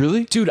guide.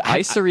 Really? Dude, I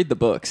used to read the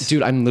books.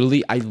 Dude, I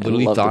literally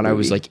thought I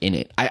was like in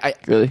it.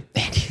 Really?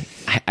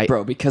 I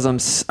Bro, because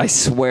I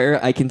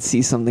swear I can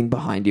see something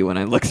behind you when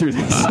I look through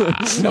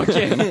this. No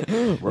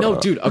kidding. No,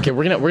 dude. Okay,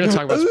 we're gonna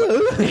talk about.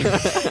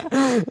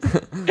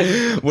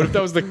 What if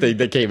that was the thing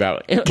that came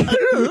out?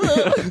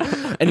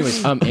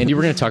 Anyways, Andy,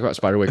 we're gonna talk about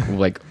Spiderwick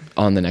like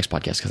on the next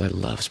podcast because I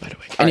love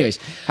Spiderwick. Anyways,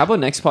 how about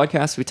next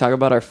podcast we talk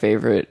about our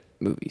favorite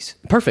movies?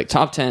 Perfect.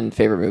 Top 10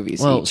 favorite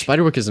movies. Well, each.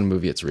 Spiderwick isn't a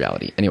movie; it's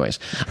reality. Anyways,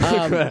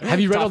 have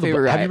you read all the?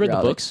 Have you read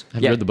the books?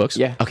 Have you read the books?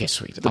 Yeah. Okay,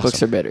 sweet. The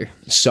books are better.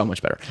 So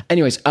much better.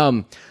 Anyways,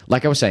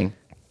 like I was saying,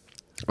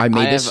 I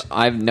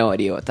have no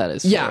idea what that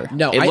is. Yeah, for.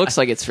 no, it looks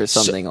like it's for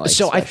something like.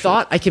 So special. I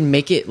thought I can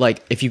make it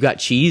like if you got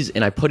cheese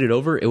and I put it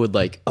over, it would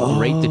like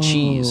grate the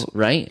cheese,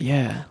 right?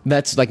 Yeah,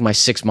 that's like my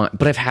 6 month.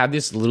 But I've had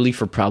this literally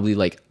for probably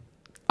like.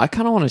 I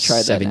kind of want to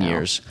try 7 that now.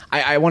 years.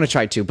 I want to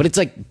try it too, but it's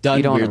like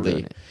done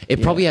weirdly.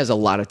 It Probably has a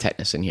lot of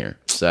tetanus in here.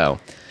 So,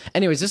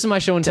 Anyways, this is my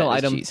show and tell That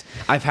is item. cheese.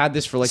 I've had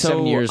this for like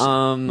 7 years.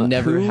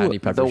 Never had any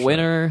preparation. The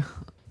winner.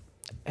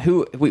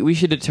 Who we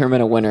should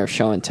determine a winner of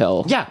show and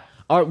tell. Yeah,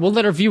 we'll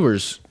let our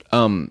viewers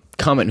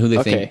comment who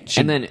they think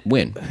should and then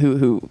win.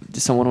 Who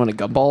does someone want a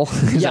gumball?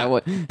 Is that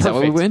what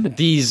we win?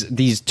 These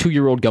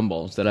 2-year-old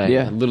gumballs that I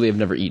literally have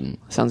never eaten.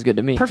 Sounds good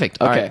to me. Perfect.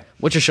 Okay. All right.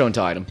 What's your show and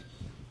tell item?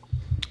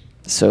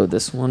 So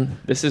this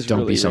is Don't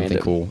really be something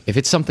random. cool. If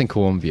it's something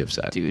cool, I'm gonna be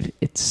upset. Dude.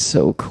 It's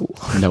so cool.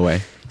 No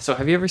way. So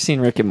have you ever seen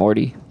Rick and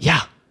Morty?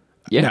 Yeah.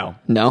 Yeah.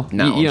 No.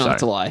 No. You don't I'm have to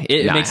sorry. lie.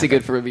 It No, makes I it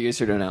good for reviews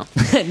or don't know.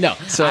 No.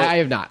 So- I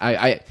have not.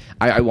 I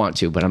want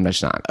to, but I'm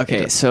just not.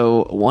 Okay,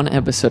 so one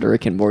episode of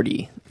Rick and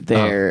Morty,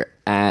 they're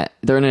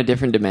in a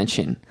different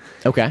dimension.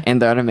 Okay.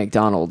 And they're at a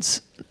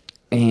McDonald's,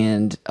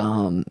 and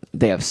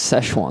they have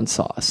Szechuan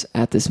sauce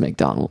at this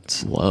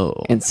McDonald's.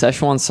 Whoa. And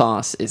Szechuan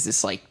sauce is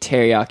this like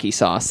teriyaki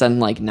sauce. Then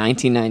like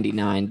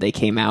 1999 they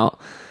came out.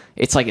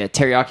 It's like a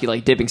teriyaki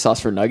like dipping sauce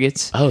for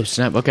nuggets. Oh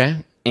snap. Okay.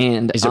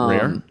 And Is it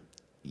rare?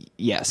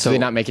 Yeah, so they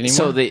not make it anymore?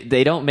 So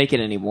they don't make it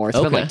anymore. It's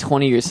been Okay. like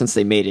 20 years since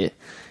they made it.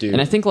 Dude.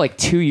 And I think like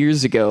 2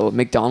 years ago,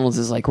 McDonald's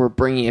is like, we're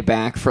bringing it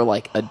back for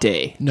like a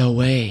day. No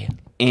way.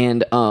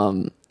 And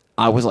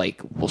I was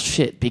like, well,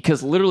 shit,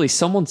 because literally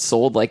someone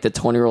sold like the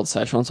 20-year-old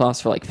Szechuan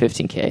sauce for like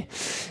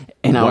 $15K,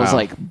 and I was Wow.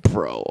 like,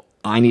 bro,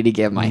 I need to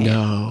get my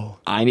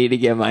I need to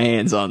get my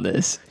hands on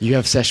this. You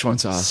have Szechuan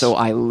sauce. So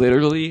I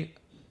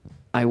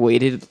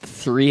waited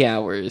 3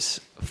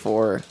 hours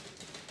for.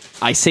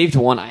 I saved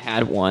one. I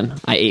had one.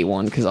 I ate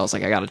one because I was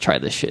like, I gotta try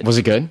this shit. Was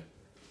it good?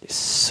 It's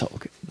so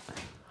good.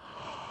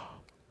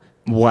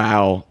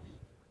 Wow.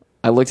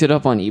 I looked it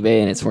up on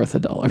eBay and it's worth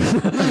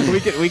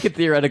 $1. we could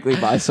theoretically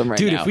buy some right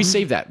Dude, now. if we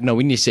save that. No,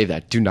 we need to save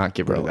that. Do not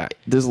get rid of that.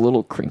 There's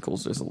little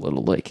crinkles. There's a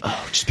little like.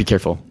 Just be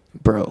careful.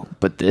 Bro,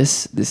 but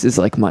this is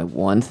like my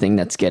one thing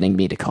that's getting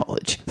me to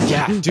college.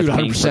 Yeah, dude, That's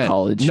paying 100%. for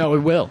college. No, it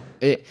will.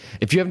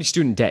 If you have any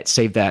student debt,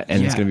 save that,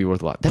 and it's Yeah. going to be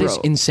worth a lot. That is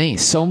Bro, insane.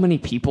 So many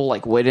people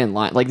like waited in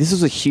line. Like this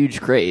was a huge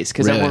craze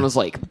because Really? everyone was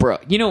like, "Bro,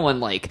 you know when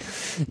like,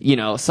 you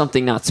know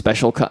something not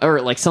special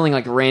or like something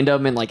like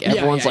random and like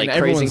everyone's like and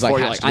crazy everyone's for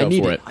it. has Like to I go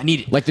need for it. I need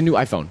it. Like the new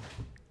iPhone.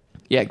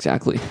 Yeah,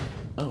 exactly.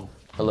 Oh,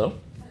 hello?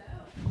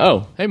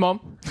 Oh, hey, Mom.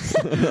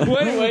 Well,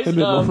 anyways,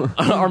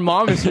 our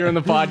mom is here on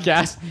the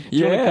podcast. Do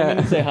you want to come in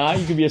and say hi?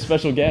 You can be a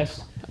special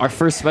guest. Our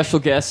first special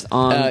guest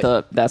on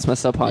the That's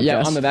Messed Up podcast.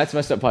 Yeah, on the That's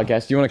Messed Up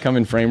podcast. Do you want to come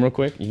in frame real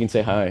quick? You can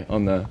say hi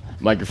on the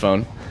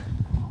microphone.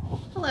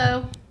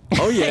 Hello.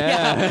 Oh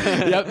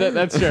yeah. Yep,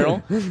 that's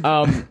Cheryl.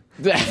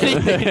 I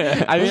think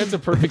that's a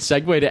perfect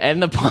segue to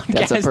end the podcast.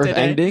 That's a perfect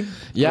today. ending?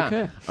 Yeah.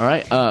 Okay. All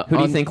right. Who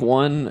do you think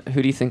won?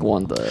 Who do you think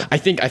won the? I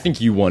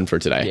think you won for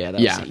today. Yeah, that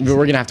was easy.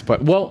 We're gonna have to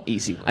put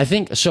Easy one. I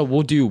think so.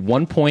 We'll do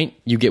 1 point.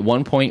 You get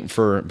 1 point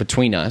for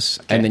between us,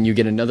 and then you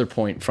get another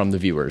point from the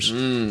viewers.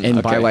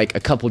 And by okay. like a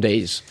couple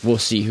days, we'll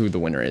see who the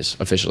winner is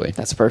officially.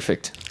 That's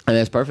perfect. And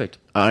that's perfect.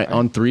 All right,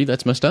 on 3,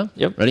 that's messed up.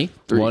 Yep. Ready?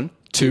 3, 1,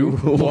 2,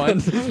 1.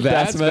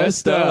 That's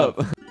messed up.